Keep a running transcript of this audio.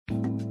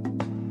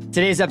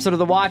Today's episode of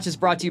The Watch is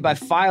brought to you by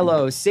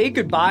Philo. Say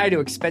goodbye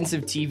to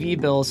expensive TV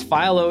bills.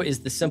 Philo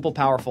is the simple,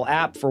 powerful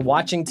app for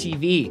watching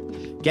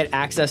TV. Get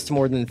access to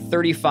more than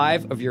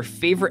 35 of your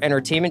favorite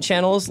entertainment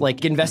channels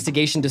like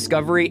Investigation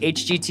Discovery,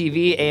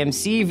 HGTV,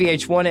 AMC,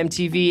 VH1,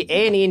 MTV,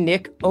 A&E,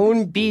 Nick,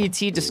 OWN,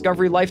 BET,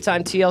 Discovery,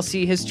 Lifetime,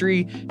 TLC,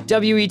 History,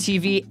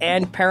 WETV,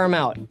 and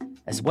Paramount,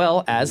 as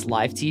well as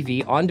live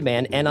TV on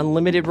demand and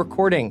unlimited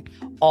recording,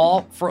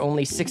 all for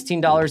only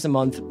 $16 a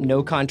month,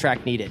 no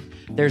contract needed.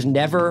 There's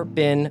never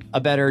been a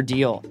better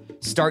deal.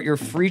 Start your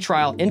free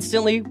trial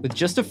instantly with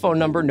just a phone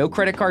number, no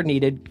credit card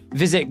needed.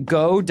 Visit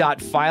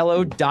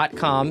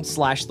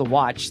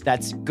go.philo.com/thewatch.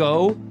 That's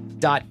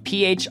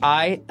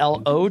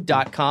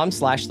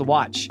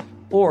go.philo.com/thewatch.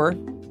 Or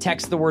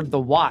text the word The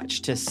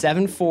Watch to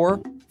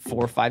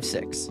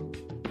 74456.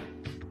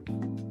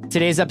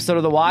 Today's episode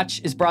of The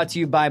Watch is brought to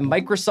you by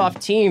Microsoft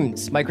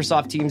Teams.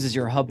 Microsoft Teams is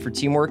your hub for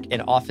teamwork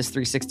in Office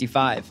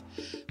 365.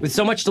 With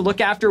so much to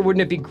look after,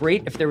 wouldn't it be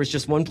great if there was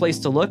just one place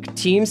to look?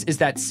 Teams is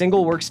that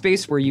single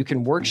workspace where you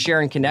can work,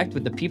 share, and connect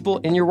with the people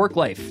in your work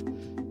life.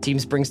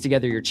 Teams brings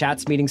together your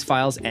chats, meetings,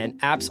 files, and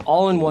apps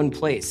all in one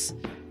place.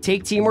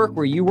 Take teamwork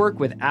where you work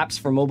with apps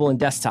for mobile and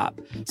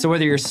desktop. So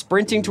whether you're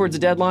sprinting towards a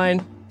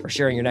deadline or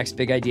sharing your next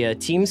big idea,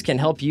 Teams can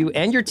help you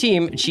and your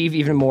team achieve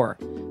even more.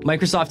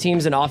 Microsoft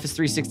Teams and Office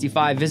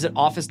 365. Visit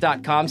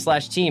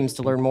office.com/teams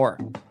to learn more.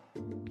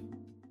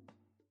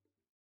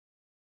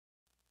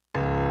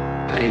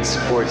 I need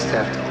support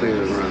staff to clear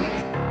the room.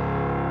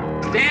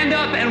 Stand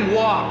up and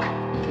walk,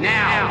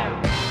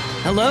 now.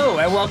 Hello,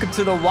 and welcome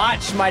to The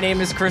Watch. My name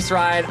is Chris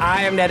Ryan.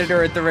 I am an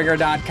editor at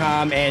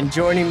TheRinger.com, and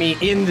joining me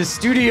in the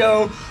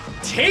studio,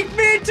 take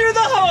me to the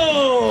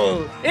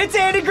hole! It's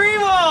Andy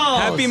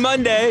Greenwald! Happy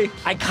Monday!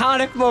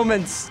 Iconic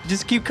moments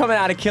just keep coming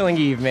out of Killing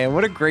Eve, man.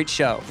 What a great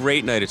show.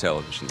 Great night of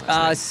television last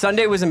night.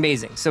 Sunday was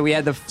amazing. So we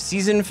had the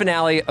season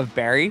finale of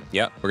Barry.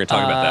 Yeah, we're going to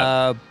talk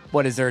about that.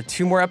 What is there,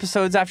 2 more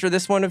episodes after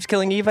this one of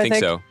Killing Eve, I think?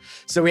 so.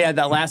 So we had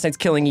that last night's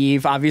Killing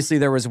Eve. Obviously,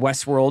 there was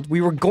Westworld. We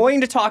were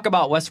going to talk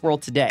about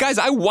Westworld today. Guys,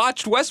 I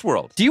watched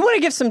Westworld. Do you want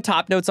to give some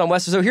top notes on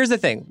Westworld? So here's the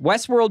thing.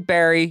 Westworld,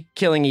 Barry,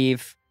 Killing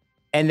Eve,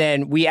 and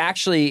then we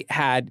actually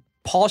had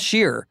Paul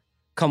Scheer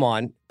come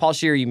on. Paul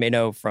Scheer, you may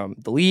know from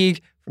The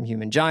League, from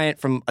Human Giant,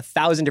 from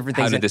 1,000 different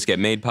things. How Did This Get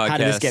Made podcast. How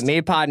Did This Get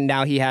Made pod, and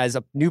now he has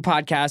a new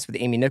podcast with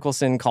Amy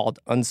Nicholson called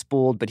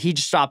Unspooled, but he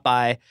just stopped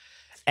by.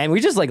 And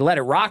we just let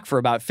it rock for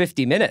about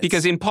 50 minutes.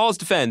 Because in Paul's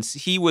defense,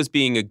 he was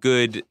being a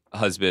good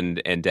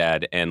husband and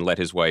dad and let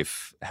his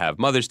wife have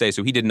Mother's Day,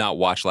 so he did not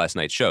watch last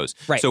night's shows.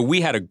 Right. So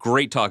we had a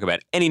great talk about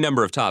any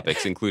number of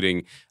topics,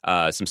 including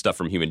some stuff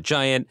from Human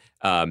Giant,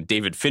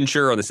 David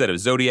Fincher on the set of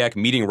Zodiac,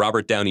 meeting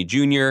Robert Downey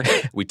Jr.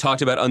 We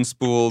talked about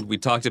Unspooled. We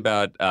talked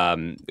about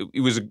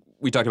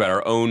we talked about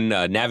our own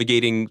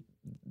navigating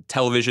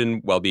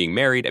television while being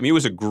married. I mean, it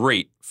was a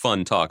great,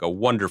 fun talk. A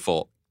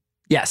wonderful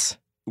guest.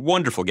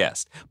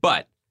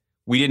 But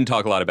we didn't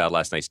talk a lot about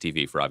last night's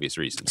TV for obvious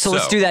reasons. So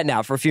let's do that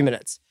now for a few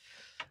minutes.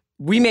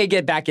 We may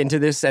get back into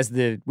this as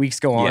the weeks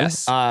go on.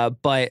 Yes.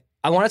 But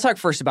I want to talk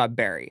first about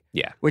Barry.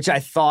 Yeah. Which I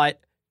thought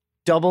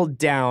doubled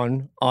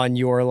down on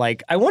your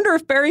I wonder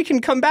if Barry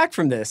can come back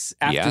from this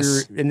after.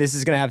 Yes. And this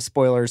is going to have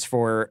spoilers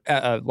for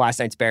last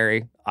night's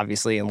Barry,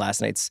 obviously, and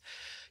last night's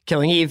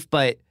Killing Eve.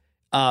 But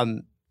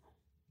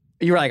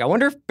you were I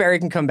wonder if Barry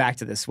can come back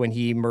to this when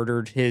he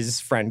murdered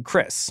his friend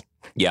Chris.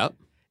 Yep.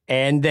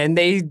 And then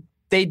they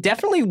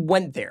definitely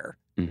went there.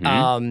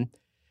 Mm-hmm.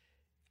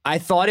 I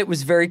thought it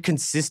was very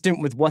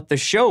consistent with what the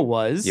show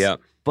was,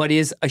 but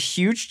is a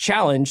huge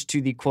challenge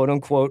to the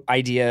quote-unquote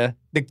idea,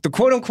 the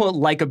quote-unquote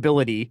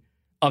likability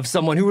of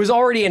someone who was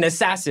already an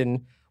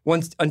assassin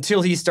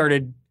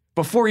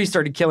before he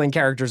started killing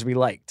characters we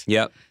liked.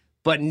 Yep.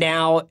 But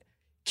now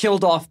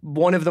killed off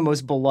one of the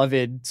most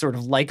beloved sort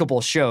of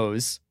likable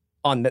shows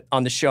on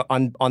the show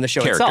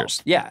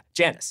itself. Yeah,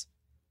 Janice.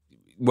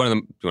 One of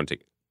them. You want to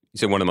take? He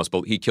said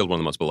he killed one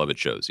of the most beloved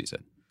shows, he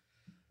said.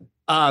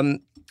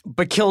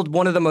 But killed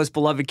one of the most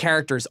beloved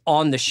characters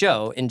on the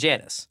show in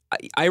Janice.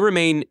 I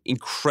remain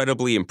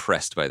incredibly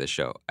impressed by the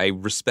show. I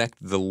respect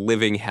the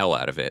living hell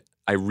out of it.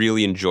 I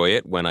really enjoy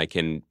it when I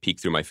can peek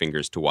through my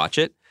fingers to watch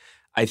it.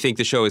 I think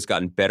the show has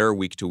gotten better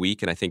week to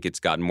week, and I think it's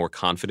gotten more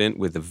confident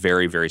with the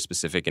very, very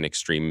specific and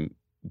extreme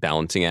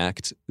balancing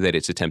act that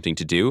it's attempting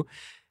to do.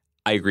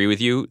 I agree with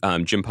you.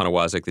 Jim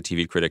Poniewozik, the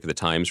TV critic of The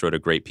Times, wrote a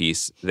great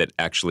piece that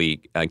actually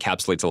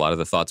encapsulates a lot of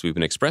the thoughts we've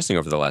been expressing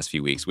over the last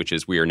few weeks, which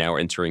is we are now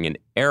entering an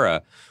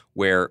era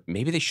where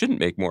maybe they shouldn't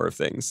make more of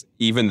things,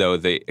 even though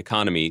the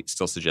economy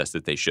still suggests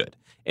that they should.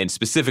 And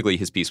specifically,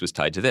 his piece was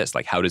tied to this.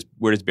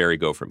 Where does Barry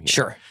go from here?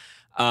 Sure.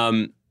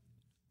 I'm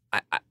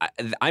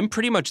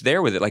pretty much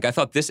there with it. I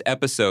thought this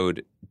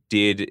episode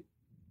did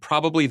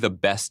probably the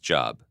best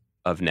job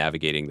of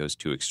navigating those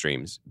two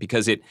extremes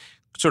because it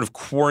sort of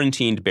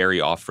quarantined Barry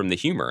off from the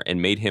humor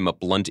and made him a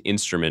blunt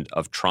instrument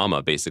of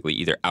trauma, basically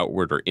either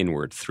outward or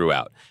inward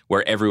throughout,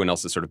 where everyone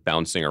else is sort of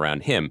bouncing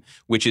around him,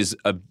 which is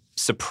a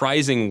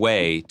surprising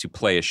way to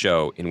play a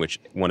show in which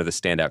one of the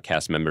standout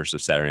cast members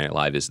of Saturday Night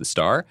Live is the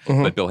star,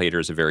 but Bill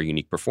Hader is a very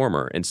unique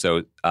performer. And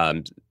so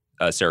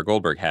Sarah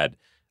Goldberg had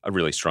a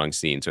really strong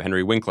scene. So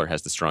Henry Winkler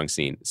has the strong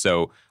scene.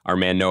 So our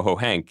man NoHo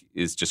Hank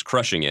is just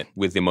crushing it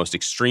with the most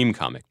extreme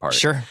comic part.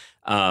 Sure.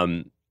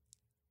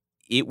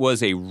 It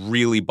was a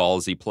really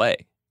ballsy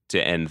play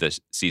to end the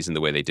season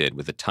the way they did,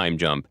 with a time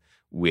jump,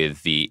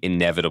 with the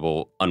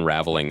inevitable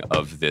unraveling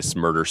of this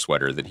murder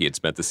sweater that he had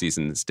spent the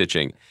season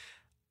stitching.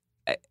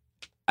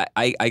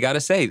 I got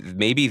to say,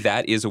 maybe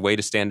that is a way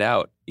to stand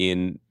out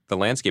in the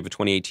landscape of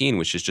 2018,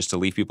 which is just to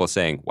leave people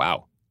saying,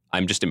 wow,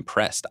 I'm just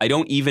impressed. I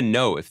don't even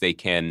know if they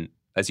can,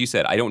 as you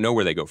said, I don't know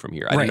where they go from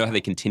here. I don't know how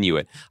they continue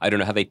it. I don't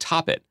know how they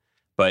top it.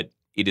 But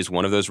it is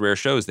one of those rare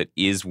shows that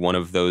is one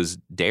of those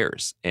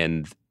dares.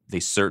 And they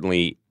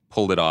certainly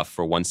pulled it off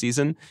for one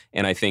season.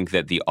 And I think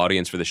that the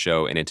audience for the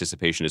show and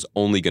anticipation is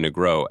only going to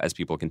grow as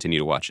people continue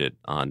to watch it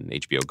on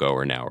HBO Go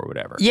or Now or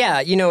whatever.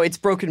 Yeah, it's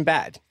broken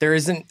bad. There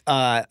isn't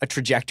a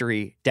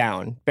trajectory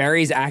down.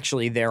 Barry's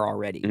actually there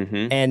already.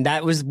 Mm-hmm. And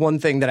that was one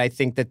thing that I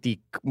think that the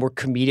more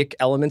comedic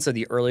elements of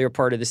the earlier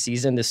part of the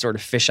season, this sort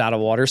of fish out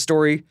of water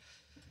story,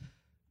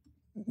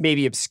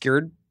 maybe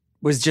obscured,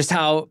 was just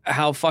how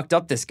fucked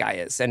up this guy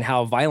is and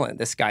how violent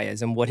this guy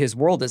is and what his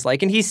world is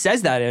like. And he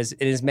says that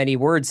in as many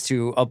words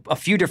to a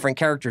few different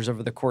characters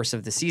over the course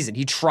of the season.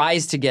 He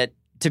tries to get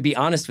to be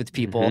honest with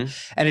people.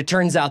 And it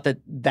turns out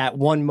that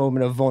one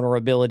moment of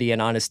vulnerability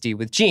and honesty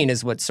with Gene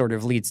is what sort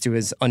of leads to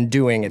his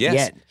undoing at the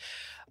end.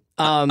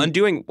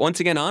 Undoing, once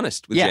again,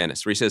 honest with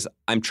Janice, where he says,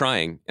 I'm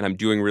trying and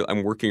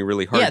I'm working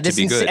really hard to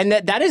be good. And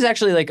that is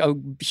actually like a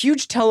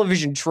huge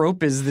television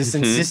trope, is this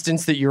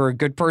insistence that you're a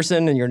good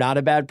person and you're not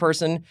a bad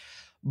person.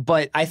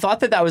 But I thought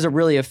that was a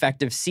really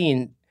effective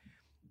scene.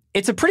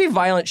 It's a pretty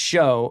violent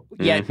show,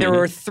 yet there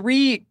were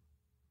 3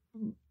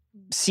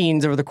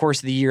 scenes over the course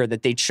of the year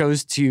that they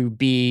chose to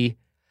be.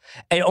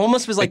 It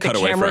almost was like the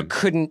camera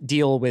couldn't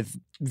deal with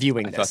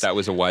viewing this. I thought that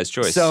was a wise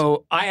choice.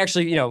 So I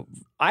actually,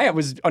 I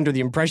was under the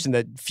impression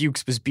that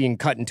Fuchs was being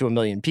cut into a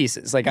million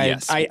pieces. Like I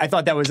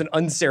thought that was an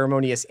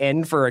unceremonious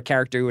end for a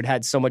character who had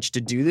had so much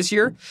to do this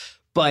year.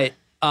 But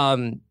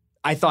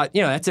I thought,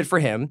 that's it for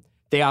him.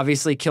 They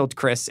obviously killed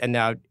Chris, and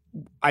now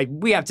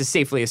we have to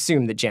safely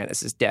assume that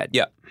Janice is dead.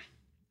 Yeah.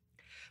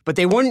 But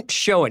they wouldn't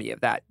show any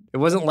of that. It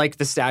wasn't like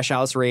the Stash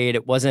House raid.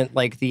 It wasn't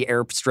like the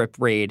Airstrip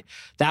raid.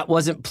 That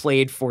wasn't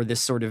played for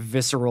this sort of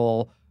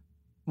visceral,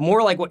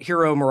 more like what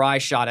Hiro Murai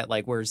shot at,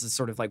 like, where it's this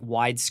sort of like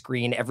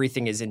widescreen,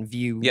 everything is in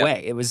view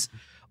way. It was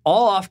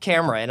all off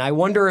camera. And I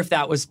wonder if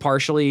that was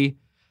partially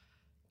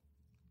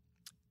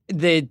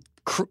the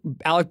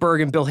Alec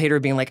Berg and Bill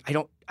Hader being like, I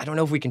don't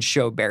know if we can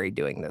show Barry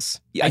doing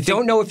this. Yeah, I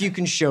don't know if you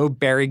can show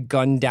Barry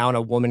gun down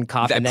a woman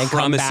cop and then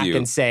come back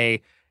and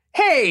say,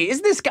 hey,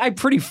 isn't this guy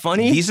pretty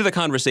funny? These are the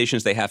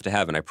conversations they have to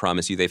have, and I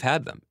promise you they've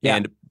had them. Yeah.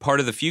 And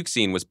part of the Fuchs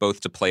scene was both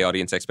to play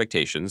audience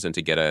expectations and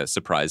to get a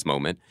surprise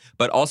moment,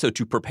 but also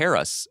to prepare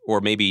us or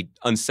maybe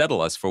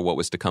unsettle us for what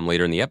was to come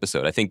later in the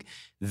episode. I think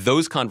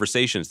those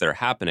conversations that are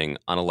happening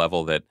on a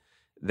level that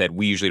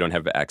we usually don't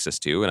have access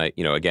to, and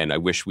I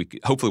wish we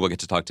could, hopefully we'll get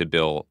to talk to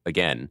Bill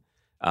again,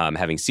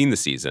 having seen the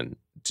season,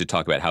 to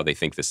talk about how they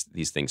think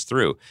these things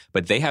through.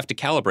 But they have to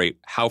calibrate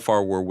how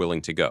far we're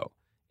willing to go.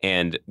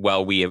 And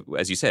while we have,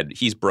 as you said,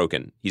 he's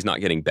broken. He's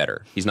not getting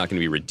better. He's not going to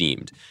be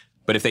redeemed.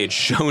 But if they had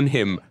shown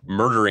him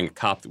murdering a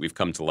cop that we've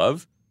come to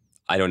love,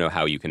 I don't know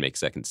how you can make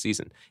second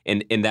season.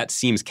 And that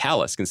seems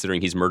callous considering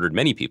he's murdered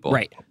many people.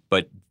 Right.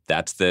 But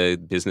that's the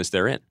business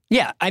they're in.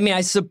 Yeah. I mean,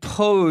 I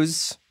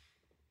suppose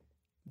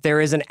there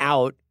is an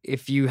out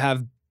if you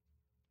have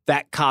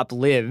that cop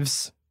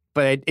lives.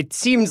 But it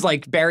seems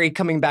like Barry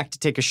coming back to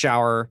take a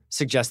shower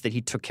suggests that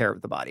he took care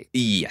of the body.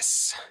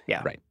 Yes.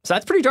 Yeah. Right. So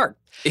that's pretty dark.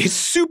 It's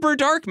super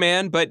dark,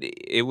 man, but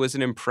it was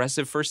an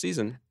impressive first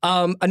season.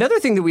 Another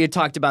thing that we had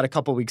talked about a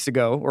couple weeks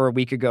ago or a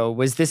week ago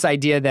was this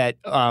idea that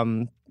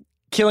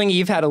Killing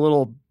Eve had a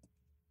little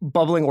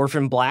bubbling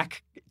Orphan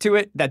Black to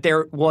it, that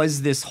there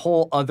was this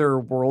whole other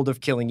world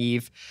of Killing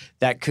Eve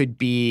that could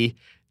be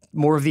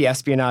more of the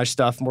espionage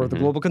stuff, more of the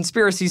global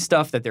conspiracy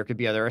stuff, that there could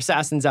be other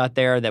assassins out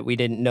there, that we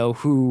didn't know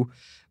who.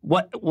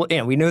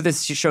 We know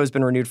this show has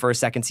been renewed for a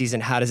second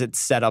season. How does it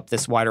set up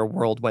this wider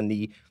world when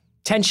the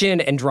tension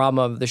and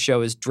drama of the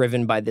show is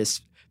driven by this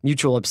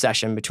mutual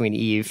obsession between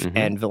Eve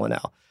and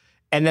Villanelle?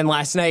 And then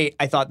last night,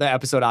 I thought the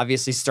episode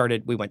obviously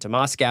started. We went to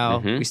Moscow.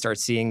 We start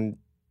seeing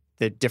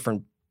the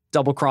different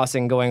double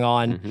crossing going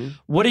on.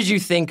 What did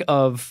you think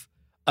of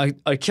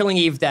a Killing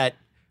Eve that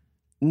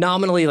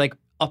nominally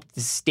upped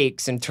the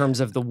stakes in terms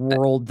of the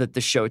world that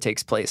the show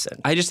takes place in?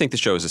 I just think the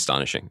show is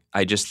astonishing.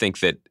 I just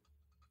think that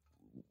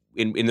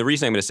in the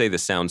reason I'm going to say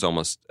this sounds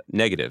almost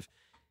negative.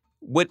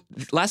 What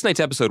last night's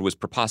episode was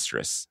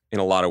preposterous in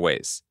a lot of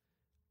ways,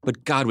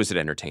 but God, was it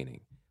entertaining.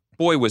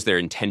 Boy, was there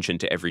intention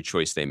to every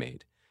choice they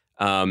made.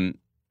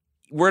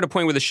 We're at a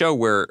point with the show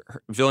where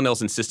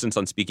Villanelle's insistence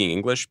on speaking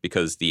English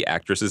because the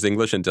actress is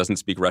English and doesn't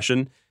speak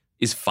Russian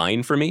is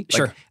fine for me.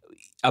 Sure.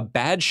 A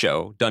bad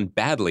show done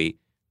badly,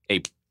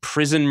 a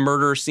prison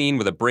murder scene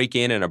with a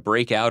break-in and a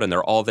breakout and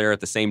they're all there at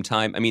the same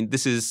time. I mean,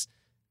 this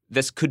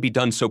could be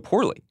done so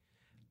poorly.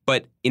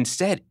 But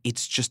instead,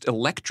 it's just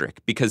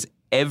electric because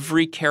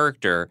every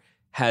character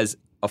has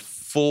a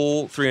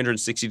full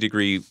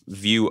 360-degree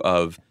view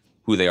of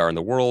who they are in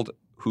the world,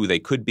 who they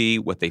could be,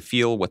 what they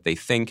feel, what they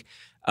think.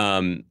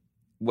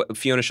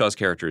 Fiona Shaw's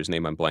character's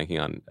name I'm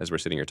blanking on as we're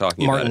sitting here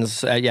talking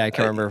Martin's, about it. I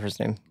can't remember his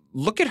name.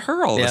 Look at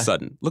her all of a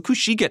sudden. Look who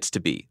she gets to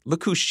be.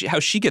 Look how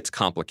she gets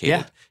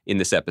complicated in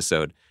this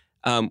episode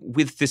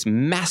with this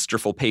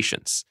masterful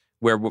patience.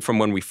 Where from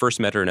when we first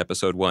met her in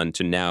episode 1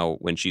 to now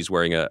when she's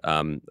wearing a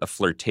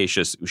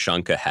flirtatious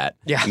Ushanka hat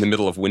in the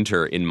middle of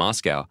winter in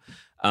Moscow.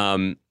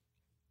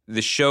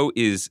 The show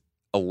is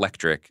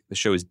electric. The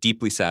show is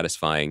deeply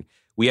satisfying.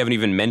 We haven't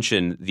even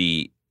mentioned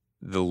the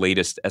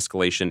latest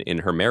escalation in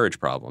her marriage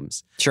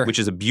problems, which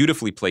is a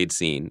beautifully played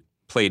scene,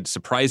 played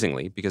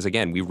surprisingly, because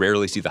again, we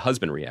rarely see the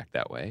husband react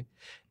that way.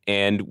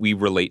 And we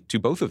relate to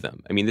both of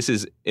them. I mean, this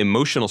is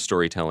emotional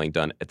storytelling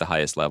done at the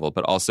highest level,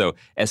 but also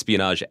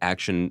espionage,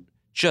 action,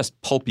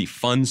 just pulpy,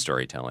 fun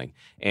storytelling.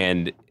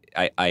 And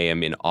I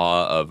am in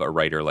awe of a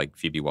writer like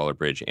Phoebe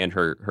Waller-Bridge and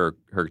her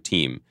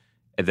team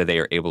that they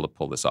are able to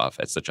pull this off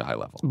at such a high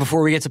level.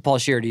 Before we get to Paul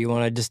Scheer, do you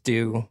want to just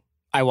do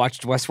I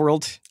watched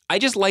Westworld? I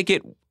just like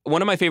it.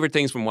 One of my favorite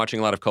things from watching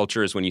a lot of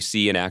culture is when you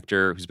see an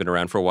actor who's been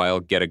around for a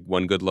while get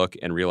one good look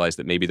and realize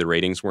that maybe the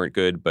ratings weren't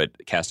good, but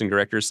casting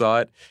directors saw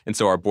it. And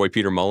so our boy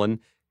Peter Mullen,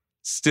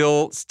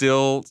 still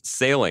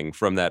sailing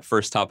from that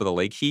first top of the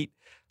lake heat.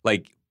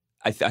 Like,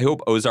 I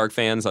hope Ozark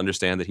fans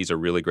understand that he's a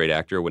really great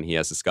actor when he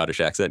has a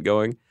Scottish accent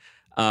going.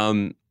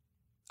 I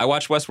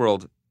watched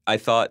Westworld. I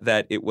thought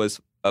that it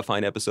was a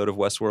fine episode of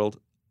Westworld.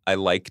 I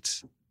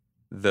liked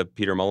the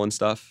Peter Mullen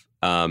stuff.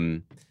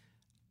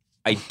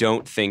 I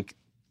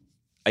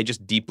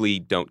just deeply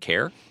don't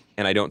care.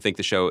 And I don't think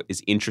the show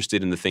is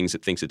interested in the things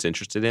it thinks it's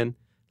interested in.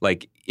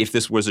 Like, if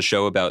this was a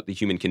show about the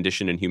human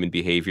condition and human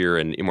behavior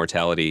and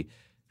immortality,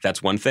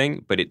 that's one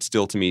thing. But it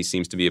still, to me,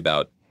 seems to be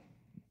about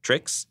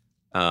tricks.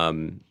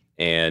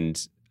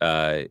 And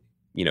the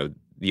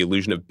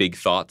illusion of big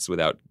thoughts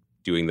without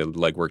doing the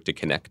legwork to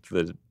connect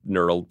the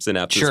neural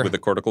synapses with the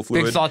cortical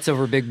fluid. Big thoughts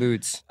over big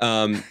moods.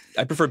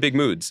 I prefer big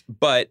moods,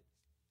 but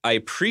I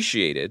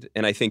appreciated,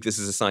 and I think this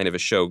is a sign of a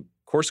show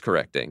course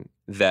correcting,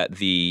 that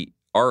the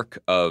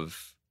arc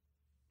of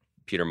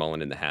Peter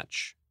Mullen in The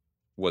Hatch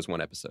was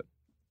one episode,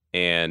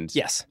 and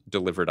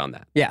delivered on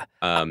that. Yeah,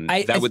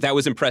 that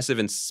was impressive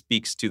and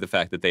speaks to the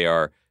fact that they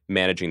are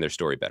managing their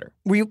story better.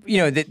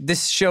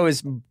 This show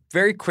is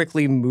very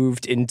quickly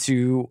moved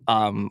into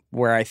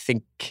where I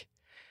think it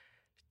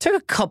took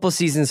a couple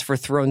seasons for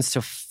Thrones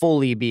to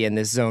fully be in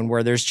this zone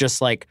where there's just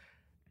like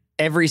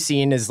every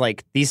scene is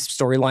like these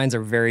storylines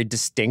are very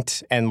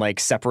distinct and like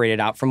separated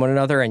out from one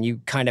another, and you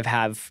kind of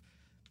have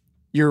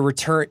your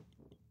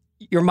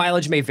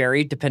mileage may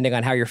vary depending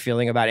on how you're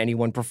feeling about any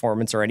one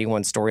performance or any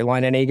one storyline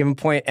at any given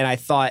point. And I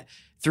thought,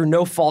 through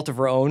no fault of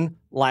her own,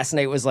 last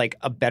night was like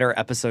a better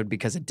episode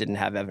because it didn't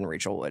have Evan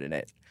Rachel Wood in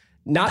it.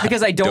 Not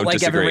because I don't like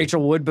disagree. Evan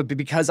Rachel Wood, but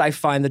because I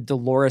find the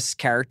Dolores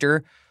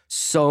character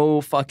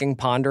so fucking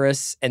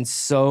ponderous and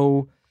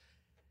so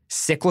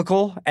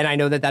cyclical. And I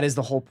know that is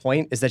the whole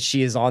point, is that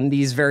she is on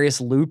these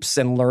various loops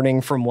and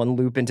learning from one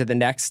loop into the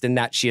next, and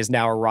that she has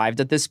now arrived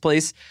at this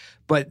place.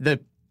 But the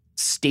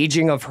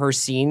staging of her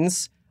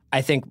scenes,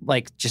 I think,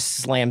 like, just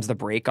slams the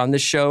brake on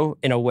this show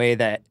in a way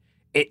that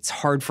it's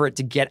hard for it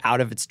to get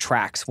out of its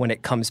tracks when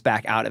it comes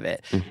back out of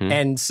it. Mm-hmm.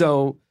 And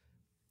so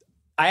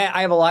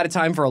I have a lot of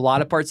time for a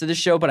lot of parts of this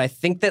show, but I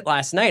think that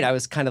last night I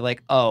was kind of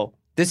like, oh,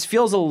 this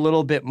feels a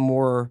little bit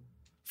more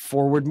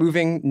forward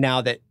moving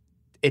now that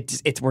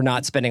we're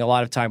not spending a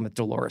lot of time with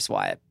Dolores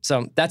Wyatt.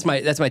 So that's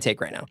my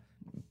take right now.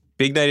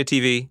 Big night of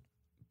TV,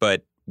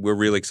 but we're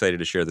really excited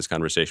to share this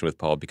conversation with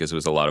Paul because it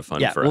was a lot of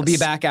fun for us. We'll be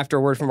back after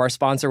a word from our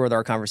sponsor with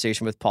our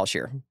conversation with Paul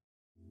Scheer.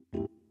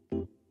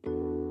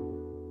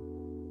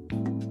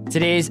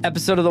 Today's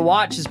episode of The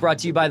Watch is brought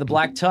to you by The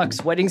Black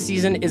Tux. Wedding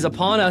season is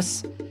upon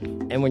us,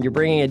 and when you're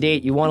bringing a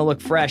date, you want to look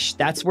fresh.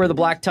 That's where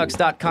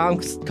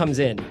thebblacktux.com comes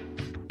in.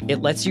 It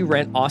lets you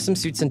rent awesome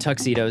suits and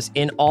tuxedos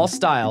in all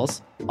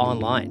styles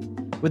online.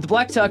 With The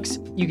Black Tux,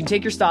 you can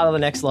take your style to the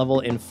next level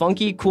in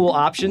funky, cool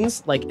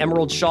options like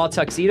Emerald Shaw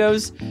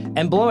tuxedos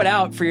and blow it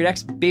out for your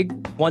next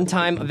big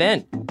one-time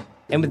event.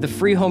 And with the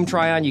free home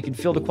try-on, you can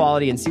feel the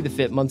quality and see the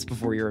fit months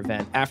before your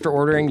event. After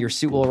ordering, your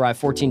suit will arrive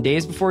 14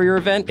 days before your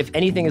event. If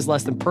anything is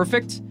less than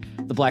perfect,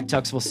 the Black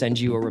Tux will send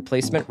you a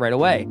replacement right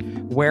away.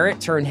 Wear it,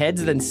 turn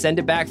heads, then send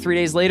it back 3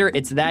 days later.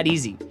 It's that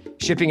easy.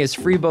 Shipping is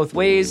free both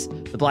ways.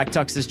 The Black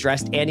Tux has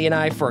dressed Andy and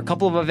I for a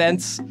couple of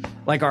events,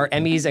 like our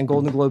Emmys and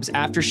Golden Globes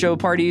after show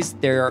parties.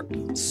 They're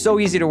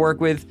so easy to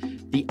work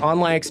with. The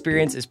online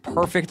experience is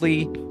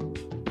perfectly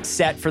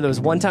set for those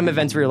one-time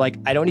events where you're like,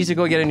 I don't need to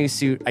go get a new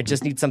suit. I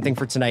just need something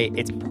for tonight.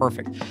 It's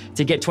perfect.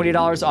 To get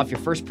 $20 off your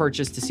first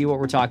purchase, to see what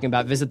we're talking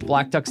about, visit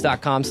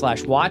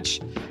thebblacktux.com/watch.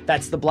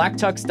 That's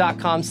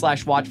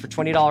thebblacktux.com/watch for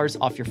 $20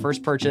 off your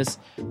first purchase.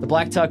 The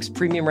Black Tux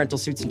premium rental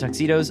suits and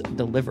tuxedos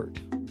delivered.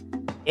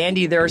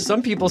 Andy, there are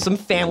some people, some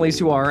families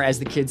who are, as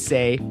the kids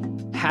say,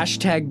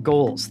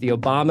 #goals. The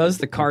Obamas,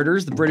 the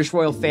Carters, the British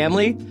royal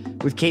family,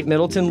 with Kate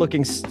Middleton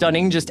looking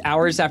stunning just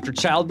hours after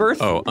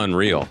childbirth. Oh,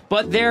 unreal.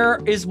 But there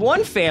is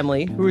one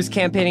family who is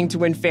campaigning to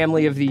win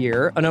Family of the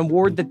Year, an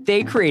award that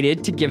they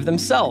created to give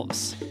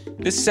themselves.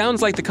 This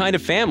sounds like the kind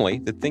of family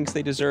that thinks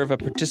they deserve a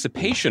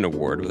participation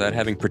award without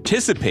having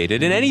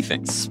participated in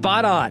anything.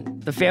 Spot on.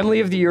 The Family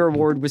of the Year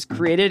award was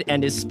created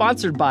and is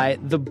sponsored by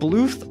the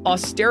Bluth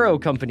Austero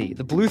Company.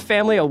 The Bluth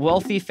family, a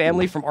wealthy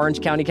family from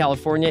Orange County,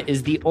 California,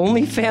 is the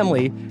only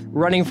family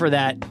running for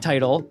that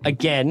title,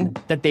 again,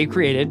 that they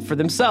created for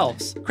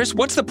themselves. Chris,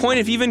 what's the point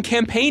of even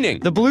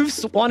campaigning? The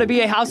Bluths want to be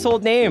a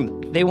household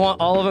name. They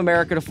want all of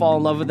America to fall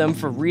in love with them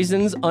for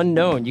reasons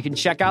unknown. You can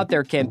check out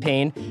their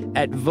campaign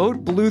at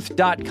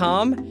votebluth.com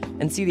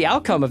and see the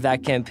outcome of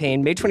that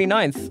campaign May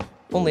 29th,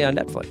 only on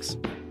Netflix.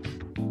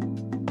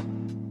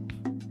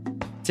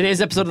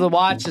 Today's episode of The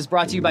Watch is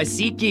brought to you by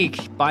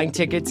SeatGeek. Buying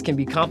tickets can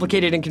be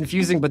complicated and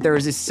confusing, but there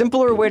is a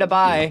simpler way to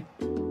buy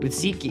with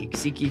SeatGeek.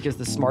 SeatGeek is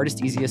the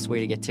smartest, easiest way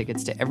to get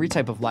tickets to every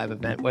type of live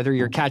event, whether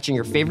you're catching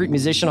your favorite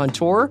musician on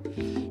tour,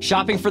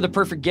 shopping for the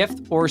perfect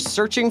gift, or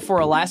searching for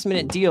a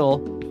last-minute deal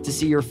to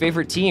see your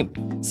favorite team.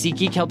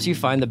 SeatGeek helps you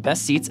find the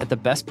best seats at the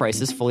best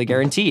prices, fully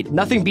guaranteed.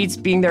 Nothing beats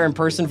being there in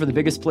person for the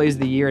biggest plays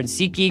of the year, and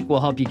SeatGeek will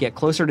help you get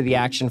closer to the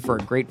action for a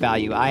great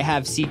value. I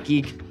have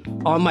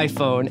SeatGeek on my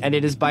phone, and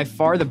it is by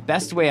far the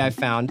best way I've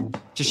found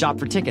to shop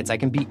for tickets. I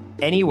can be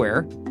anywhere,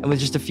 and with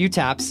just a few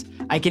taps,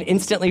 I can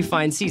instantly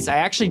find seats. I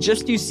actually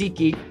just use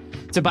SeatGeek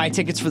to buy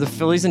tickets for the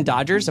Phillies and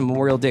Dodgers on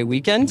Memorial Day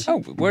weekend. Oh,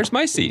 where's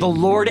my seat? The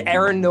Lord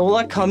Aaron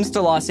Nola comes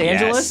to Los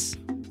Angeles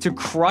to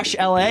crush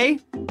LA.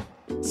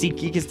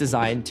 SeatGeek is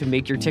designed to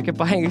make your ticket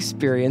buying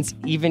experience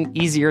even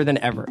easier than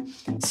ever.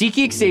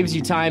 SeatGeek saves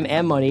you time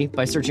and money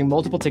by searching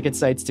multiple ticket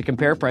sites to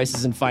compare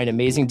prices and find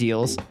amazing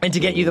deals. And to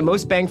get you the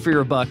most bang for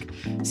your buck,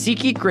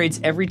 SeatGeek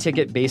grades every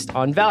ticket based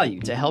on value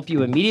to help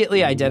you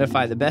immediately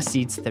identify the best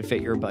seats that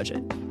fit your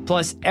budget.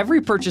 Plus,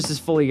 every purchase is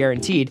fully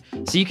guaranteed,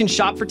 so you can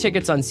shop for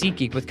tickets on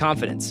SeatGeek with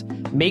confidence.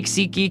 Make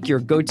SeatGeek your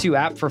go-to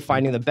app for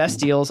finding the best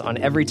deals on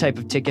every type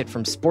of ticket,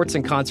 from sports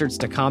and concerts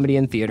to comedy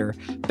and theater.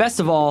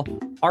 Best of all,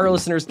 our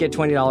listeners get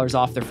 $20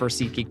 off their first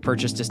SeatGeek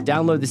purchase. Just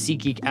download the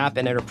SeatGeek app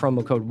and enter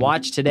promo code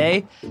WATCH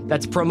today.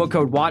 That's promo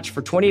code WATCH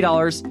for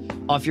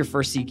 $20 off your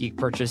first SeatGeek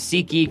purchase.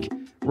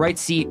 SeatGeek, right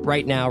seat,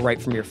 right now,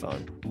 right from your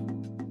phone.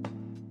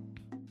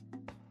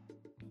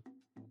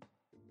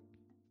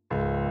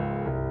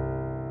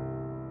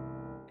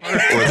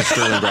 Or the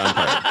Sterling Brown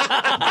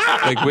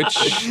part. Like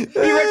which? You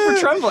read for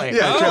Tremblay.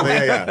 Yeah,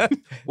 Tremblay, yeah.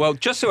 Well,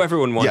 just so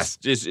everyone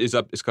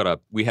is caught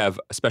up, we have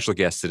a special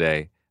guest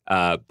today.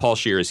 Paul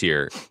Scheer is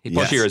here.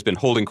 Paul Scheer has been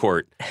holding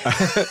court.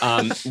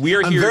 We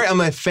are here. I'm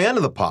a fan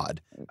of the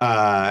pod,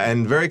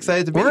 and very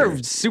excited to be here.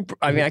 We're super.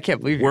 I mean, I can't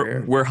believe you're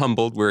here. We're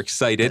humbled. We're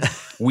excited.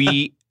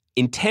 We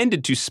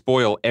intended to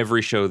spoil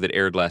every show that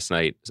aired last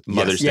night,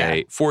 Mother's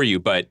Day, for you,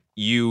 but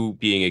you,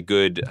 being a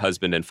good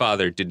husband and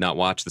father, did not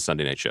watch the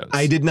Sunday night shows.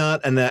 I did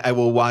not, and I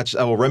will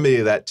remedy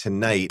that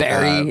tonight.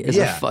 Barry is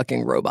a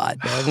fucking robot,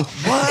 man.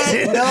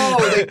 What? No,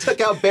 they took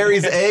out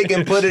Barry's egg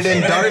and put it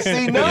in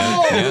Darcy? No!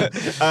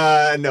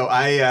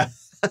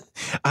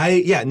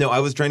 I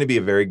was trying to be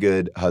a very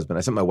good husband.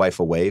 I sent my wife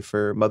away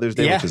for Mother's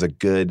Day, which is a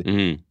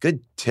good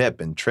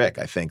tip and trick,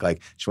 I think.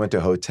 Like, she went to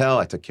a hotel,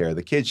 I took care of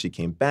the kids, she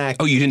came back.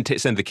 Oh, you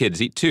didn't send the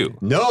kids too?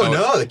 No,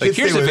 the kids. Like,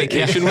 here's a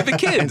vacation with the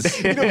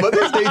kids.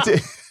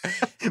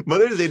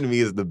 Mother's Day to me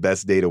is the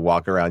best day to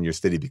walk around your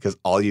city because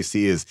all you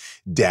see is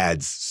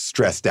dads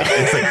stressed out.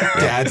 It's like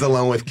dads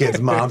alone with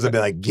kids. Moms have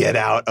been like, get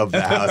out of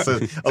the house. So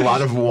a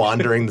lot of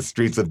wandering the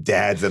streets of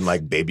dads and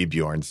like baby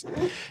Bjorns.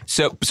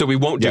 So we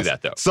won't do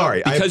that though.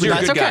 Sorry. Because you're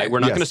a good guy. Okay. We're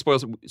not going to spoil.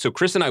 So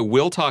Chris and I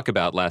will talk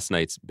about last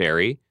night's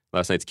Barry,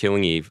 last night's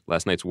Killing Eve,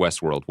 last night's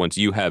Westworld, once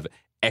you have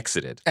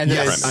exited. And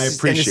I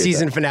appreciate and the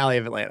season that. finale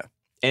of Atlanta.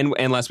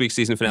 And last week's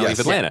season finale of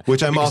Atlanta.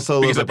 Which I'm also a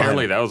little because bit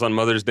apparently behind. that was on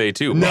Mother's Day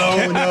too. No.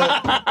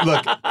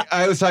 Look,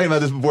 I was talking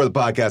about this before the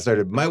podcast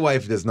started. My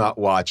wife does not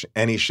watch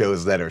any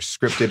shows that are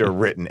scripted or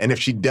written. And if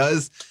she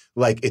does,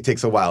 like, it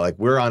takes a while. Like,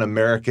 we're on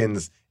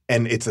Americans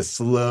and it's a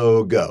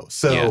slow go.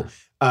 So,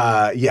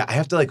 I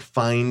have to like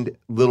find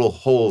little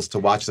holes to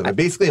watch them. I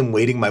basically am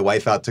waiting my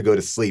wife out to go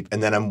to sleep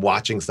and then I'm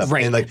watching stuff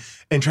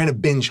and trying to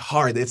binge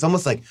hard. It's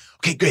almost like,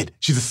 okay, good.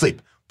 She's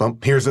asleep.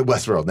 Here's at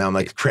Westworld. Now I'm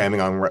like cramming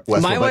on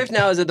Westworld. My wife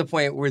now is at the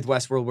point with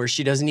Westworld where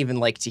she doesn't even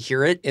like to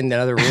hear it in the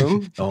other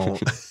room.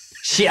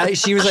 She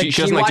was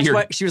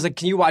like,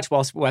 can you watch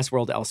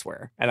Westworld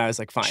elsewhere? And I was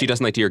like, fine. She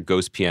doesn't like to hear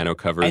ghost piano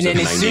covers. And then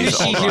of as soon as 90s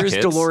she alt-rock hears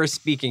hits. Dolores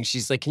speaking,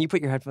 she's like, can you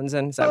put your headphones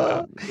in? Is that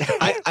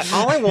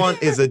all I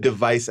want is a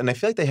device, and I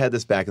feel like they had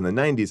this back in the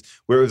 90s,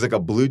 where it was like a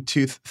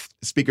Bluetooth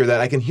speaker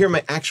that I can hear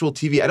my actual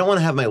TV. I don't want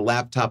to have my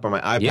laptop or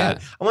my iPad. Yeah.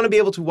 I want to be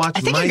able to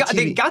watch my TV.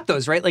 They got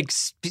those, right? Like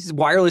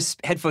wireless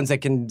headphones that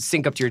can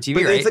sync up to your TV,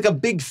 but right? it's like a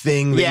big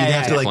thing that you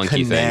have to like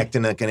Clunky connect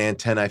and like an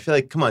antenna. I feel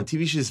like, come on,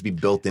 TV should just be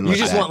built in. You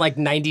just want like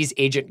 90s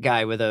agent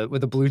guy with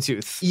a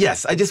Bluetooth.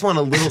 Yes, I just want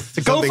a little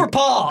Go for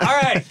Paul. All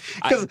right.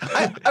 Because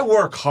I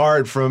work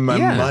hard for my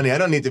money. I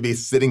don't need to be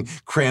sitting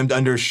crammed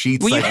under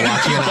sheets watching an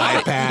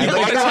iPad. You I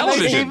got a nice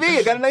television. TV.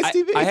 I got a nice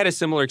TV. I had a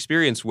similar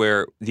experience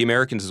where The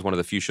Americans is one of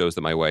the few shows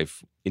that my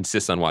wife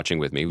insists on watching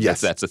with me.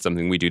 Yes. That's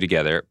something we do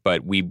together.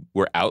 But we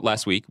were out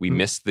last week. We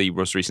missed the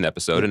most recent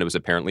episode, and it was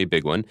apparently a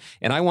big one.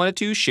 And I wanted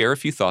to share a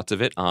few thoughts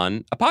of it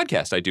on a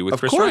podcast I do with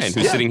Chris Ryan,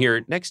 who's sitting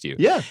here next to you.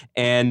 Yeah.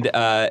 And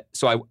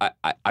so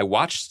I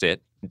watched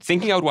it,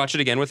 thinking I would watch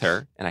it again with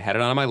her, and I had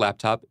it on my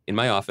laptop in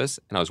my office,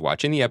 and I was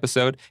watching the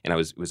episode, and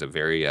it was a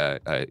very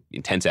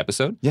intense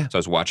episode. Yeah. So I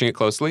was watching it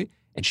closely,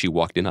 and she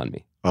walked in on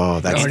me.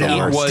 Oh, that's the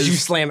worst. was Did you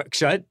slam it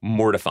shut?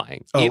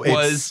 Mortifying. Oh, it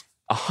was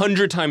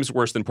 100 times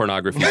worse than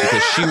pornography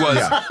because she was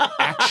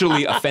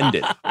actually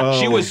offended. Oh.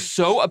 She was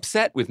so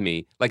upset with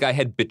me, like I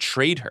had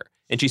betrayed her.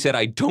 And she said,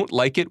 I don't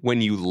like it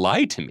when you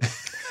lie to me.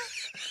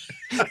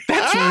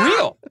 That's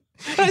real.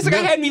 And I was like,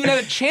 I hadn't even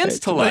had a chance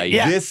to lie.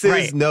 Yeah. This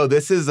is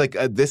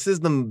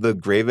the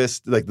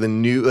gravest, like the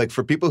new, like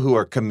for people who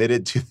are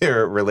committed to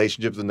their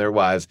relationships and their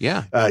wives.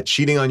 Yeah.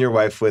 Cheating on your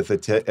wife with a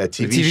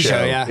TV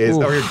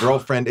show, or your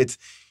girlfriend.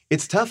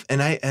 It's tough,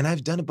 and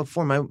I've done it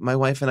before. My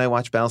wife and I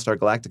watched Battlestar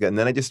Galactica, and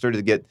then I just started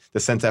to get the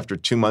sense after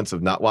 2 months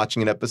of not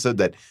watching an episode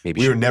that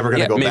we were never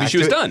going to go back to. Maybe she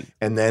was it. done.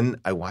 And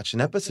then I watched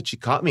an episode. She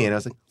caught me, and I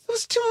was like, "It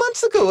was 2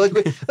 months ago."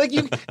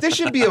 There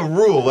should be a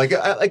rule. You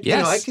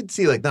know, I could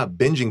see like not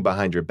binging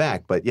behind your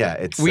back, but yeah,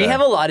 it's. We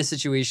have a lot of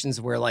situations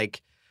where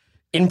like.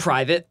 In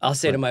private, I'll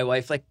say to my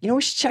wife, like,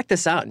 we should check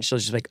this out. And she'll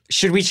just be like,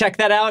 should we check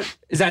that out?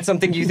 Is that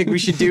something you think we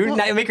should do?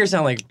 Not make her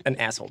sound like an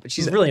asshole, but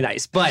she's really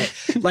nice. But,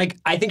 like,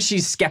 I think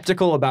she's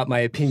skeptical about my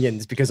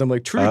opinions because I'm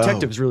like, True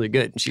Detective's really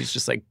good. And she's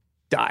just like,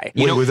 die.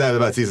 Was that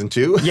about season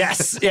 2?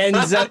 Yes. And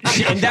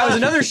that was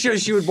another show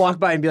she would walk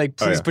by and be like,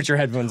 please put your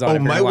headphones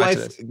on. My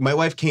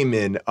wife came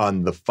in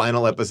on the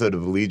final episode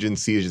of Legion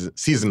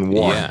season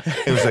 1. Yeah.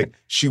 And was like,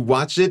 she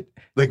watched it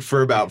like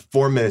for about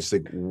 4 minutes,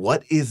 like,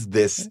 what is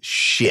this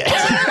shit?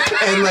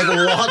 And like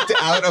walked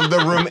out of the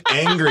room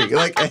angry.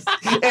 Like,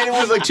 and it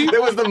was like,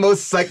 that was the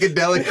most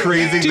psychedelic,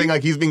 crazy thing.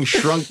 Like he's being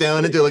shrunk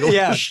down into like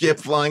a ship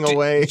flying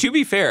away. To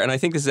be fair, and I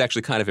think this is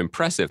actually kind of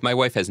impressive, my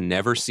wife has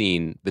never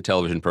seen the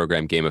television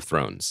program Game of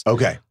Thrones.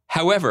 Okay.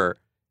 However,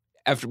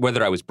 after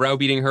whether I was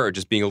browbeating her or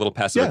just being a little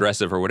passive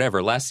aggressive or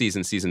whatever, last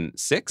season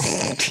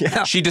 6,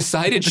 she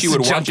decided she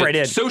would watch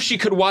it so she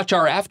could watch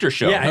our after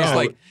show. Yeah, I was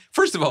like,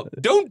 first of all,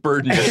 don't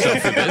burden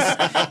yourself with this.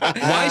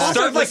 Why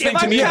start listening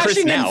to me and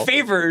Chris now? In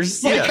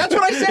favors. Like, that's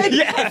what I said.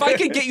 Yeah. If I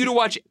could get you to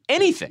watch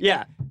anything,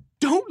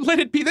 don't let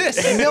it be this.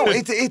 No,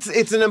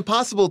 it's an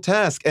impossible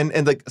task,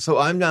 and like so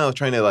I'm now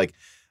trying to like.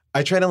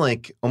 I try to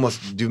like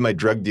almost do my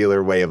drug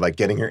dealer way of like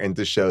getting her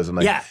into shows. I'm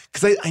like,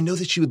 because I know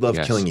that she would love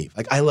Killing Eve.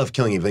 Like I love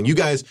Killing Eve. And you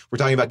guys were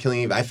talking about Killing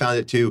Eve. I found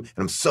it too, and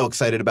I'm so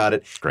excited about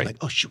it. Great. I'm like,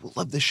 oh, she will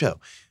love this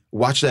show.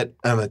 Watch that.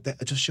 I'm like,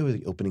 just show her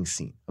the opening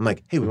scene. I'm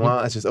like, hey, we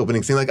want that's just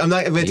opening scene. Like I'm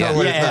not going to tell her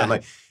what it's not. I'm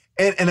like,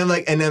 and I'm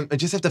like, and I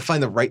just have to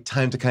find the right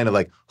time to kind of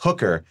like hook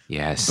her.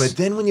 Yes. But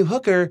then when you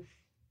hook her,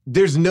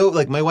 there's no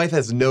like my wife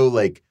has no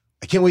like.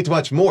 I can't wait to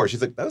watch more. She's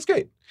like, that was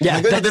great. Yeah,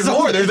 like, there's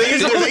more. There's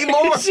 8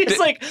 more. She's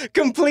like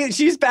complete.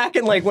 She's back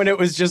in like when it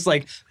was just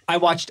like I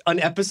watched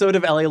an episode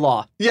of LA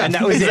Law. Yeah, and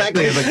that was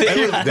exactly.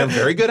 It. Like, they're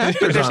very good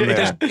actors on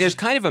there. There's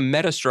kind of a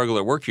meta struggle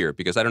at work here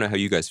because I don't know how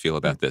you guys feel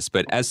about this,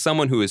 but as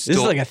someone who is still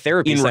this is like a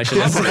therapy in session.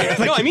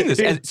 recovery, no, I mean this.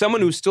 As someone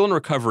who's still in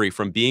recovery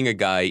from being a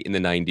guy in the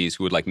 '90s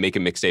who would like make a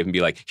mixtape and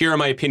be like, "Here are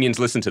my opinions.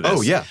 Listen to this."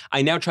 Oh yeah.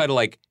 I now try to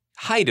like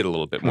hide it a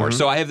little bit more.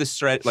 So I have this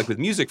thread, like with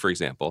music, for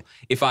example,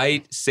 if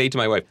I say to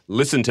my wife,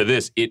 listen to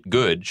this, it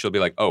good, she'll be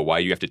like, oh, why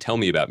do you have to tell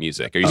me about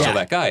music? Are you still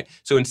that guy?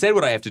 So instead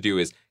what I have to do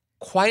is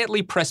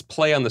quietly press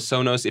play on the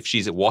Sonos if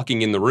she's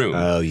walking in the room.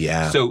 Oh,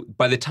 yeah. So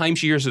by the time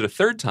she hears it a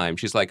third time,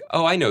 she's like,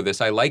 oh, I know this,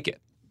 I like it.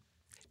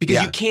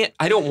 Because you can't,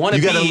 I don't want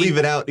to be. You got to leave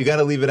it out. You got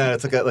to leave it out.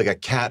 It's like a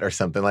cat or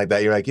something like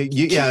that. You're like, you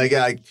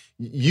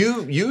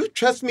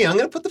trust me. I'm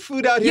going to put the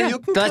food out here. Yeah, you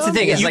can that's come. the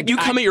thing. You, It's like, you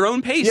come at your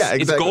own pace. Yeah,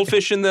 exactly. It's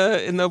goldfish in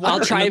the water. I'll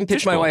try and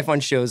pitch my fishbowl. wife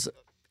on shows.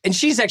 And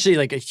she's actually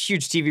like a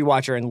huge TV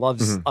watcher and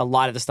loves a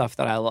lot of the stuff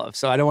that I love.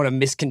 So I don't want to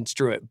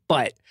misconstrue it.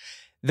 But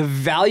the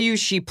value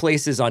she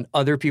places on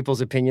other people's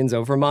opinions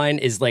over mine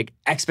is like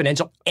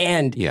exponential.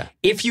 And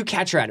if you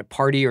catch her at a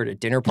party or at a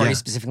dinner party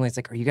specifically, it's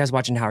like, are you guys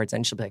watching Howard's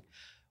End? She'll be like,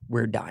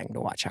 we're dying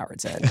to watch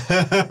Howard's End.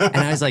 And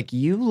I was like,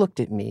 you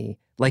looked at me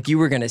like you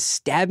were going to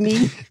stab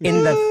me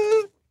in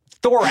the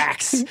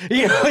thorax.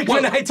 You know, like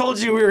when I told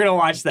you we were going to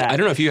watch that. I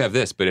don't know if you have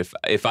this, but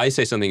if I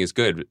say something is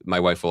good, my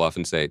wife will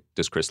often say,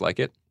 does Chris like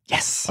it?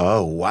 Yes.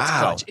 Oh,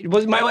 wow.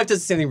 My wife does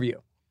the same thing for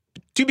you.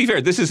 To be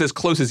fair, this is as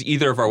close as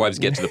either of our wives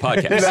get to the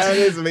podcast. That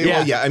is amazing.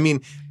 Well, I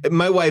mean,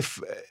 my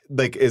wife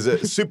like is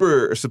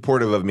super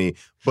supportive of me,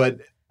 but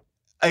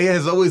I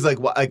has always like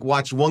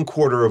watched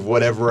 1/4 of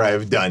whatever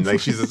I've done. Like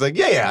she's just like,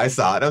 yeah, I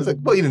saw it. I was like,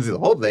 well, you didn't see the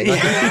whole thing. Like,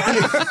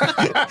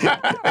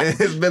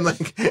 it's been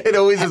like it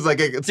always is like.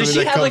 Does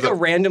she have like a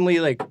randomly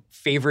like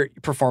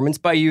favorite performance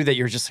by you that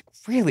you're just like,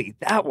 really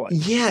that one?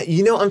 Yeah,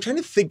 I'm trying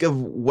to think of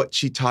what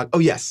she talked. Oh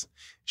yes,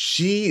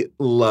 she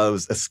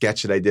loves a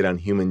sketch that I did on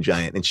Human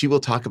Giant, and she will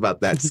talk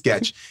about that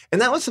sketch.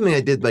 And that was something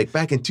I did like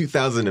back in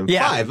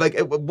 2005, like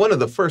one of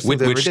the first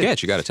things I ever Which did.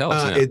 sketch? You got to tell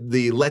us.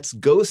 The Let's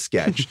Go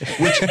sketch,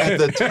 which at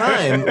the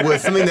time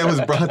was something that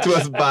was brought to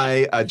us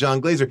by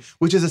John Glazer,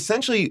 which is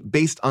essentially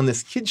based on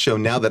this kid show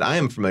now that I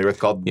am familiar with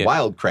called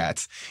Wild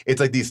Kratts. It's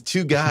like these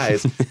two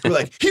guys who are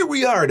like, here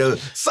we are at a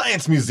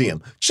science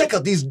museum. Check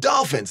out these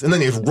dolphins. And then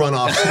they just run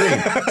off screen.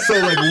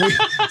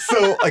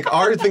 So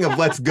our thing of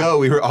Let's Go,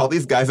 we were all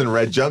these guys in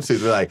red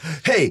jumpsuits. We're like,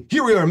 hey,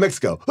 here we are in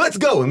Mexico. Let's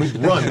go. And we'd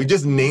run. We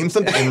just name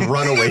something and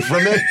run away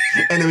from it.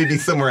 And then we'd be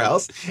somewhere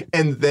else.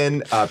 And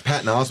then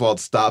Patton Oswalt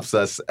stops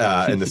us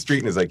in the street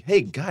and is like,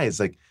 hey, guys,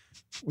 like,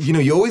 you know,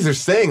 you always are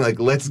saying, like,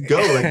 let's go.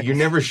 Like, you're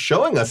never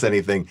showing us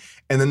anything.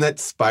 And then that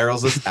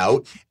spirals us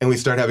out, and we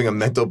start having a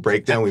mental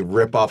breakdown. We